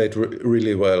also played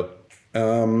really well.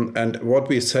 And what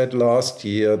we said last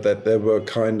year, that they were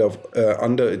kind of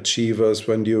underachievers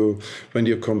when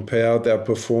you compare their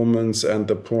performance and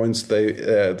the points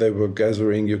they were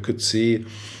gathering, you could see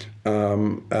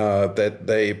that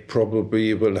they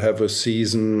probably will have a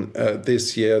season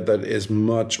this year that is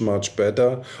much, much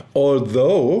better.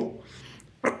 Although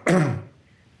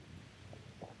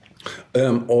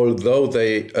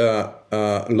they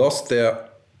lost their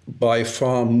by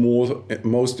far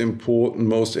most important,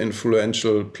 most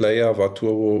influential player,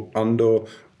 Arturo Endo,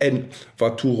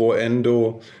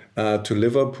 to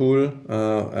Liverpool.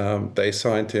 They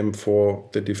signed him for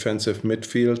the defensive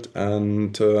midfield,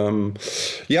 and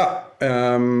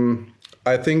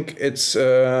I think it's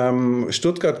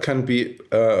Stuttgart can be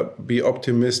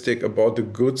optimistic about a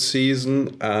good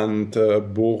season, and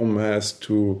Bochum has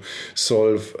to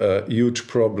solve huge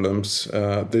problems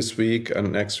this week,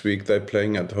 and next week they're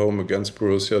playing at home against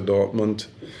Borussia Dortmund.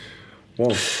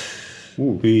 Wow.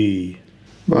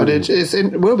 But it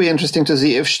will be interesting to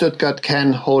see if Stuttgart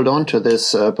can hold on to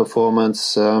this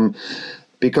performance,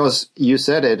 because you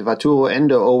said it, Arturo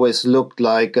Endo always looked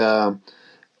like a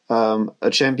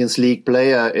Champions League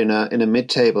player in a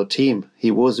mid-table team.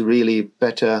 He was really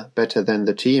better than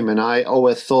the team, and I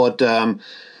always thought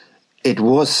it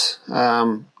was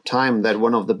time that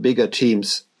one of the bigger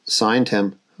teams signed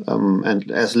him.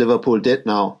 and as Liverpool did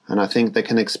now. And I think they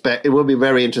can expect, it will be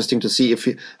very interesting to see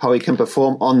how he can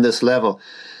perform on this level.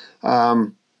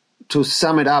 To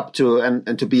sum it up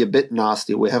and to be a bit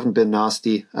nasty, we haven't been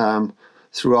nasty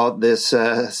throughout this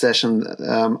session.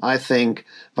 I think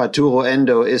Arturo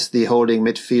Endo is the holding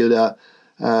midfielder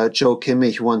Joe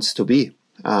Kimmich wants to be.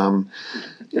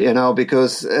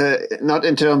 Because not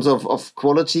in terms of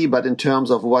quality, but in terms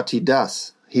of what he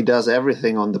does. He does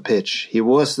everything on the pitch. He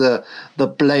was the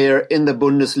player in the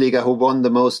Bundesliga who won the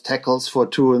most tackles for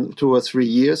two or 3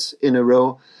 years in a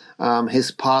row.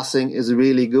 His passing is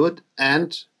really good.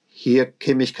 And here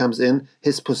Kimmich comes in.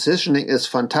 His positioning is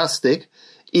fantastic,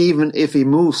 even if he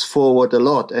moves forward a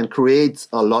lot and creates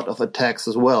a lot of attacks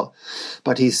as well.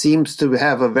 But he seems to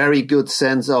have a very good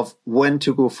sense of when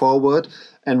to go forward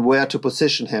and where to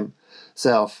position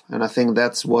himself. And I think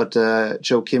that's what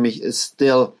Joe Kimmich is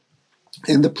still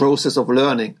in the process of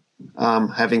learning.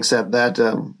 Having said that,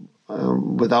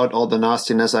 without all the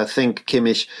nastiness, I think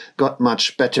Kimmich got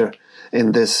much better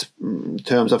in this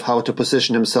terms of how to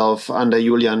position himself under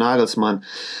Julian Nagelsmann.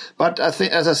 But I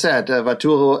think, as I said,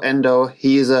 Arturo Endo,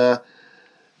 he's the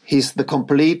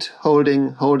complete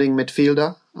holding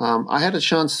midfielder. I had a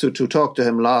chance to talk to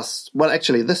him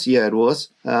this year it was,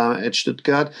 at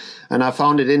Stuttgart, and I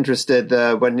found it interesting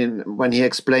when he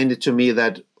explained it to me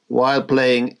that while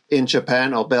playing in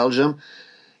Japan or Belgium,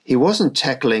 he wasn't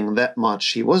tackling that much.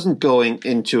 He wasn't going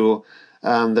into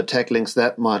the tacklings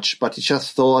that much, but he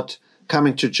just thought,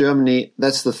 coming to Germany,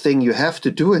 that's the thing you have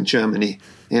to do in Germany.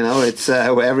 It's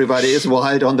where everybody is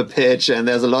wild on the pitch and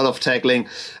there's a lot of tackling.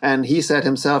 And he said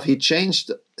himself he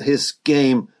changed his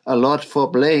game a lot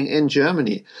for playing in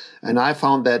Germany. And I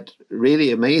found that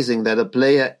really amazing that a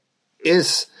player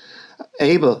is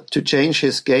able to change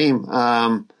his game,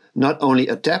 not only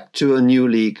adapt to a new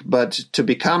league, but to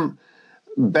become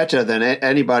better than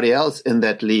anybody else in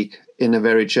that league in a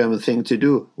very German thing to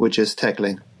do, which is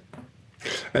tackling.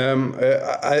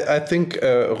 I think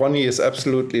Ronny is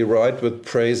absolutely right with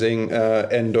praising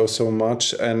Endo so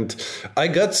much, and I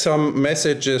got some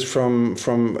messages from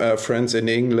friends in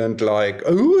England like,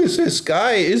 "Who is this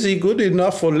guy? Is he good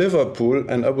enough for Liverpool?"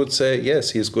 And I would say,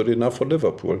 yes, he's good enough for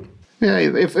Liverpool. Yeah,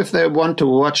 if they want to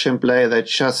watch him play, they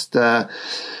just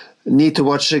need to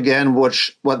watch again.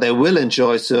 Watch what they will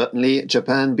enjoy, certainly,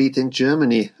 Japan beating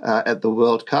Germany at the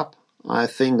World Cup. I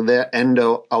think their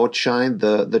Endo outshined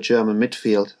the German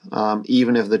midfield,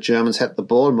 even if the Germans had the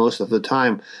ball most of the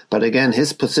time. But again,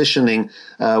 his positioning,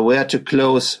 where to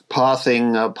close, paths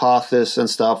and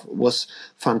stuff was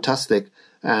fantastic.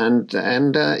 And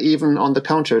even on the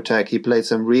counter-attack, he played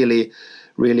some really,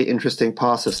 really interesting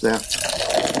passes there.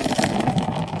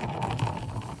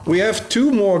 We have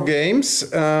 2 more games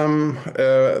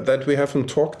that we haven't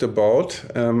talked about.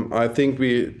 I think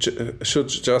we should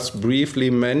just briefly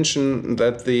mention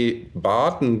that the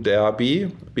Baden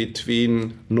derby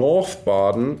between North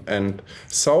Baden and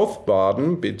South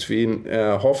Baden, between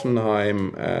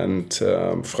Hoffenheim and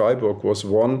Freiburg, was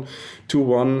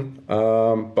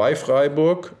 2-1 by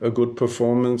Freiburg. A good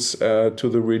performance to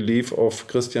the relief of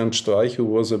Christian Streich, who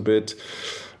was a bit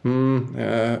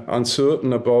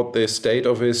uncertain about the state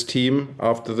of his team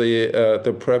after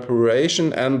the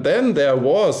preparation. And then there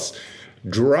was,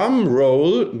 drum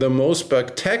roll, the most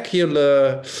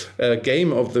spectacular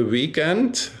game of the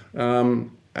weekend. And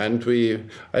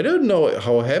I don't know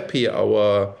how happy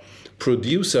our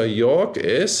producer Jörg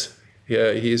is.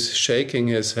 Yeah, he's shaking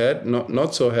his head,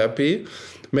 not so happy.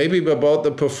 Maybe about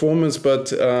the performance,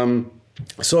 but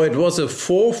so it was a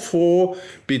 4-4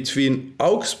 between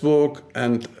Augsburg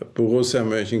and Borussia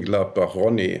Mönchengladbach.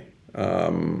 Ronny,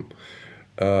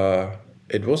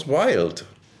 it was wild.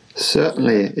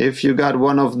 Certainly. If you got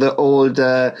one of the old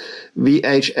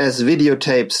VHS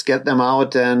videotapes, get them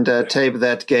out and tape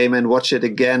that game and watch it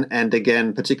again and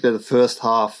again, particularly the first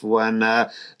half when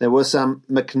there were some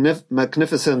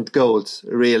magnificent goals,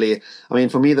 really. I mean,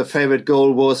 for me, the favorite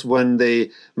goal was when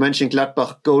the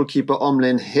Mönchengladbach goalkeeper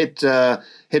Omlin hit a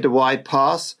wide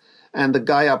pass. And the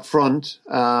guy up front,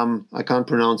 I can't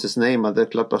pronounce his name, but the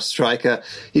Gladbach striker,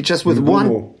 he just with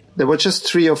one... There were just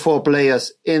 3 or 4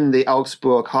 players in the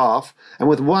Augsburg half, and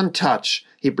with one touch,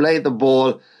 he played the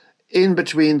ball in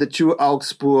between the 2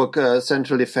 Augsburg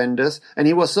central defenders, and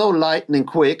he was so lightning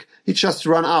quick, he just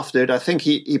ran after it. I think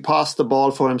he passed the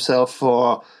ball for himself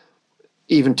for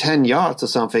even 10 yards or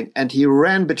something, and he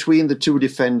ran between the two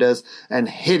defenders and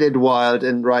hit it wild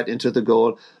and right into the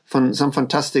goal. Some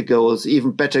fantastic goals,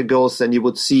 even better goals than you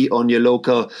would see on your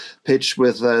local pitch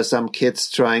with some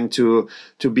kids trying to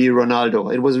be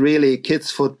Ronaldo. It was really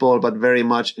kids football, but very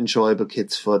much enjoyable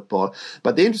kids football.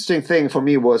 But the interesting thing for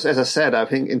me was, as I said, I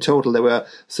think in total there were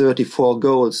 34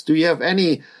 goals. Do you have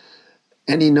any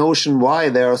notion why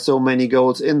there are so many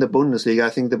goals in the Bundesliga? I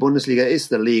think the Bundesliga is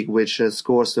the league which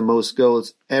scores the most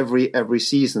goals every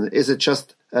season. Is it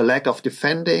just a lack of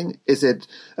defending? Is it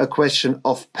a question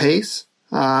of pace?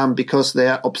 Because they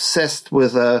are obsessed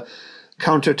with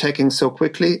counter-attacking so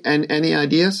quickly. And any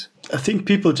ideas? I think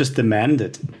people just demand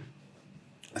it.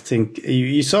 I think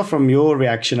you saw from your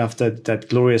reaction after that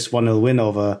glorious 1-0 win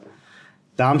over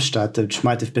Darmstadt, which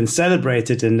might have been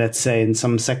celebrated in, let's say, in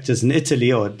some sectors in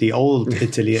Italy, or the old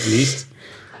Italy at least,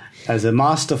 as a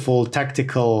masterful,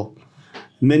 tactical,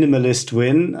 minimalist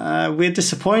win. We're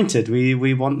disappointed.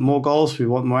 We want more goals, we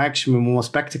want more action, we want more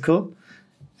spectacle.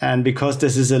 And because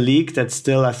this is a league that's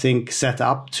still, I think, set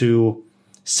up to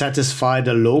satisfy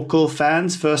the local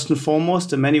fans, first and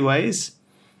foremost, in many ways,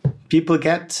 people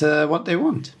get what they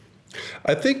want.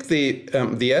 I think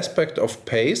the aspect of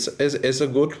pace is a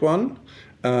good one.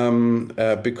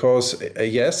 Because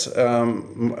yes,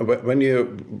 when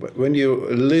you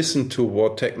listen to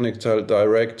what technical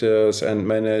directors and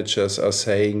managers are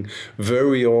saying,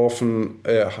 very often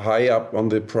high up on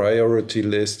the priority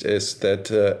list is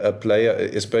that a player,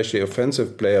 especially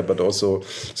offensive player, but also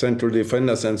central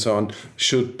defenders and so on,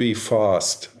 should be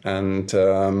fast and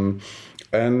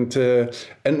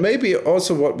maybe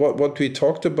also what we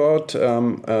talked about,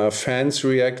 fans'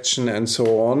 reaction and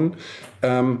so on.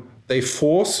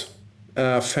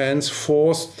 Fans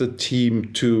force the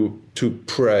team to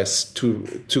press,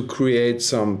 to create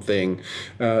something,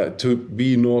 to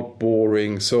be not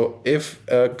boring. So if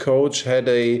a coach had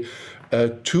a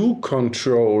too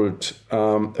controlled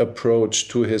approach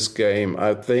to his game,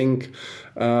 I think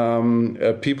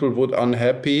people would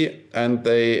unhappy and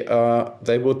they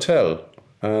would tell.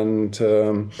 And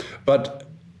but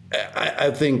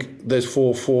I think this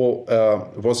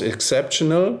 4-4 was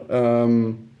exceptional.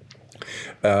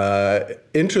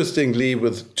 Interestingly,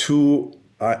 with two,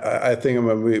 I think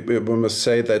we must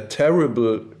say that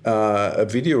terrible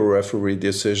video referee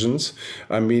decisions.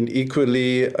 I mean,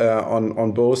 equally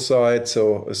on both sides.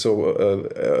 So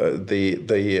the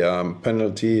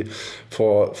penalty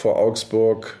for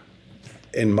Augsburg,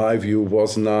 in my view,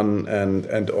 was none,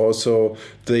 and also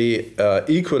the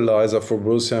equalizer for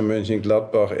Borussia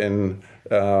Mönchengladbach in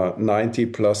 90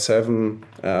 plus 7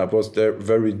 was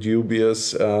very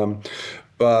dubious.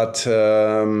 But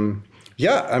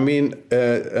yeah, I mean,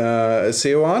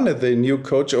 Seoane, the new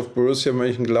coach of Borussia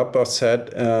Mönchengladbach,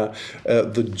 said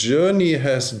the journey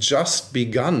has just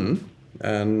begun.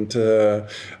 And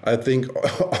I think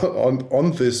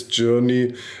on this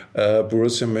journey,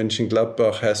 Borussia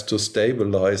Mönchengladbach has to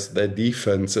stabilize their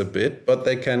defense a bit, but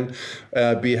they can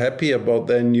be happy about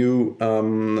their new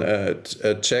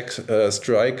Czech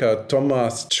striker,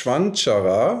 Tomáš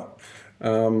Švančara.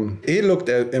 He looked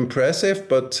impressive,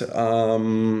 but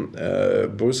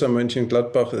Borussia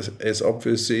Mönchengladbach is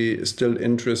obviously still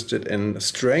interested in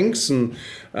strengthen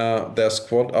their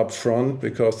squad up front,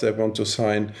 because they want to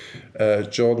sign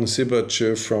Jordan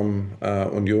Sibachö from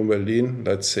Union Berlin.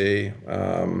 Let's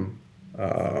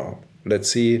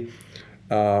see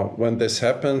when this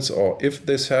happens, or if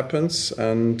this happens.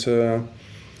 And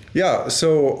yeah,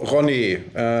 so Ronny,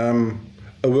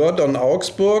 a word on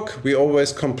Augsburg. We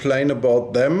always complain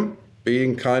about them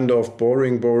being kind of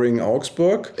boring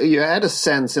Augsburg. You had a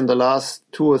sense in the last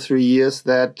 2 or 3 years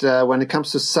that when it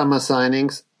comes to summer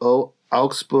signings,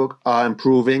 Augsburg are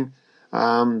improving.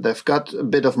 They've got a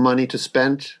bit of money to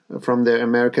spend from their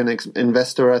American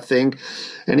investor, I think.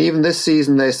 And even this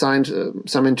season, they signed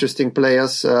some interesting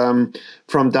players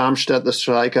from Darmstadt, the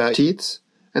striker Tietz.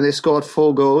 And they scored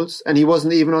 4 goals, and he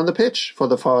wasn't even on the pitch for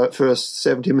the first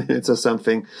 70 minutes or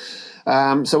something.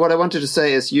 So what I wanted to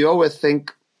say is, you always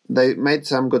think they made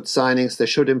some good signings, they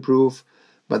should improve,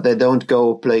 but they don't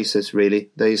go places, really.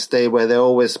 They stay where they've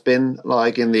always been,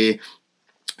 like in the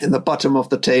bottom of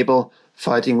the table,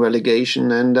 fighting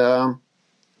relegation. And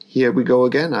here we go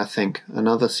again, I think.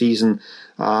 Another season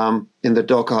in the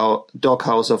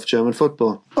doghouse of German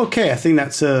football. Okay, I think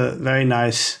that's a very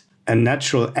nice and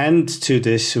natural end to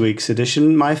this week's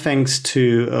edition. My thanks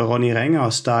to Ronny Reng, our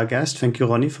star guest. Thank you,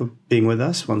 Ronny, for being with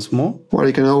us once more. Well,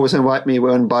 you can always invite me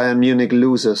when Bayern Munich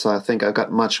loses. I think I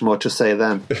got much more to say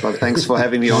then. But thanks for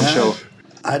having me on show.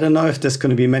 I don't know if there's going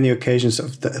to be many occasions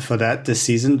for that this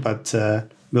season, but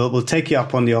we'll take you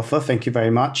up on the offer. Thank you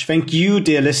very much. Thank you,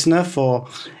 dear listener, for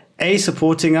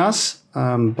supporting us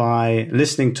by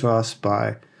listening to us,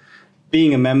 by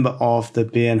being a member of the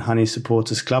Beer and Honey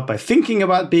Supporters Club, by thinking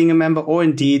about being a member, or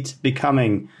indeed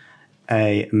becoming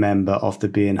a member of the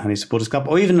Beer and Honey Supporters Club,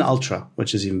 or even an ultra,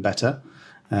 which is even better.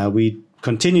 We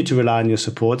continue to rely on your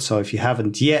support, so if you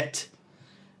haven't yet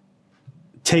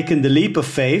taken the leap of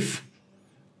faith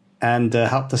and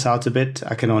helped us out a bit,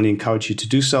 I can only encourage you to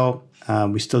do so.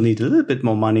 We still need a little bit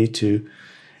more money to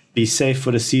be safe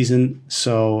for the season,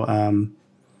 so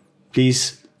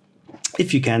please,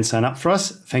 if you can, sign up for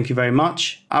us. Thank you very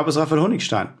much. I was Raphael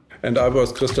Honigstein. And I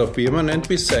was Christoph Biermann, and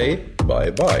we say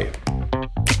bye-bye.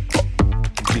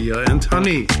 Beer and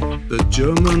Honey, the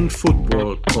German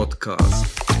football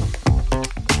podcast.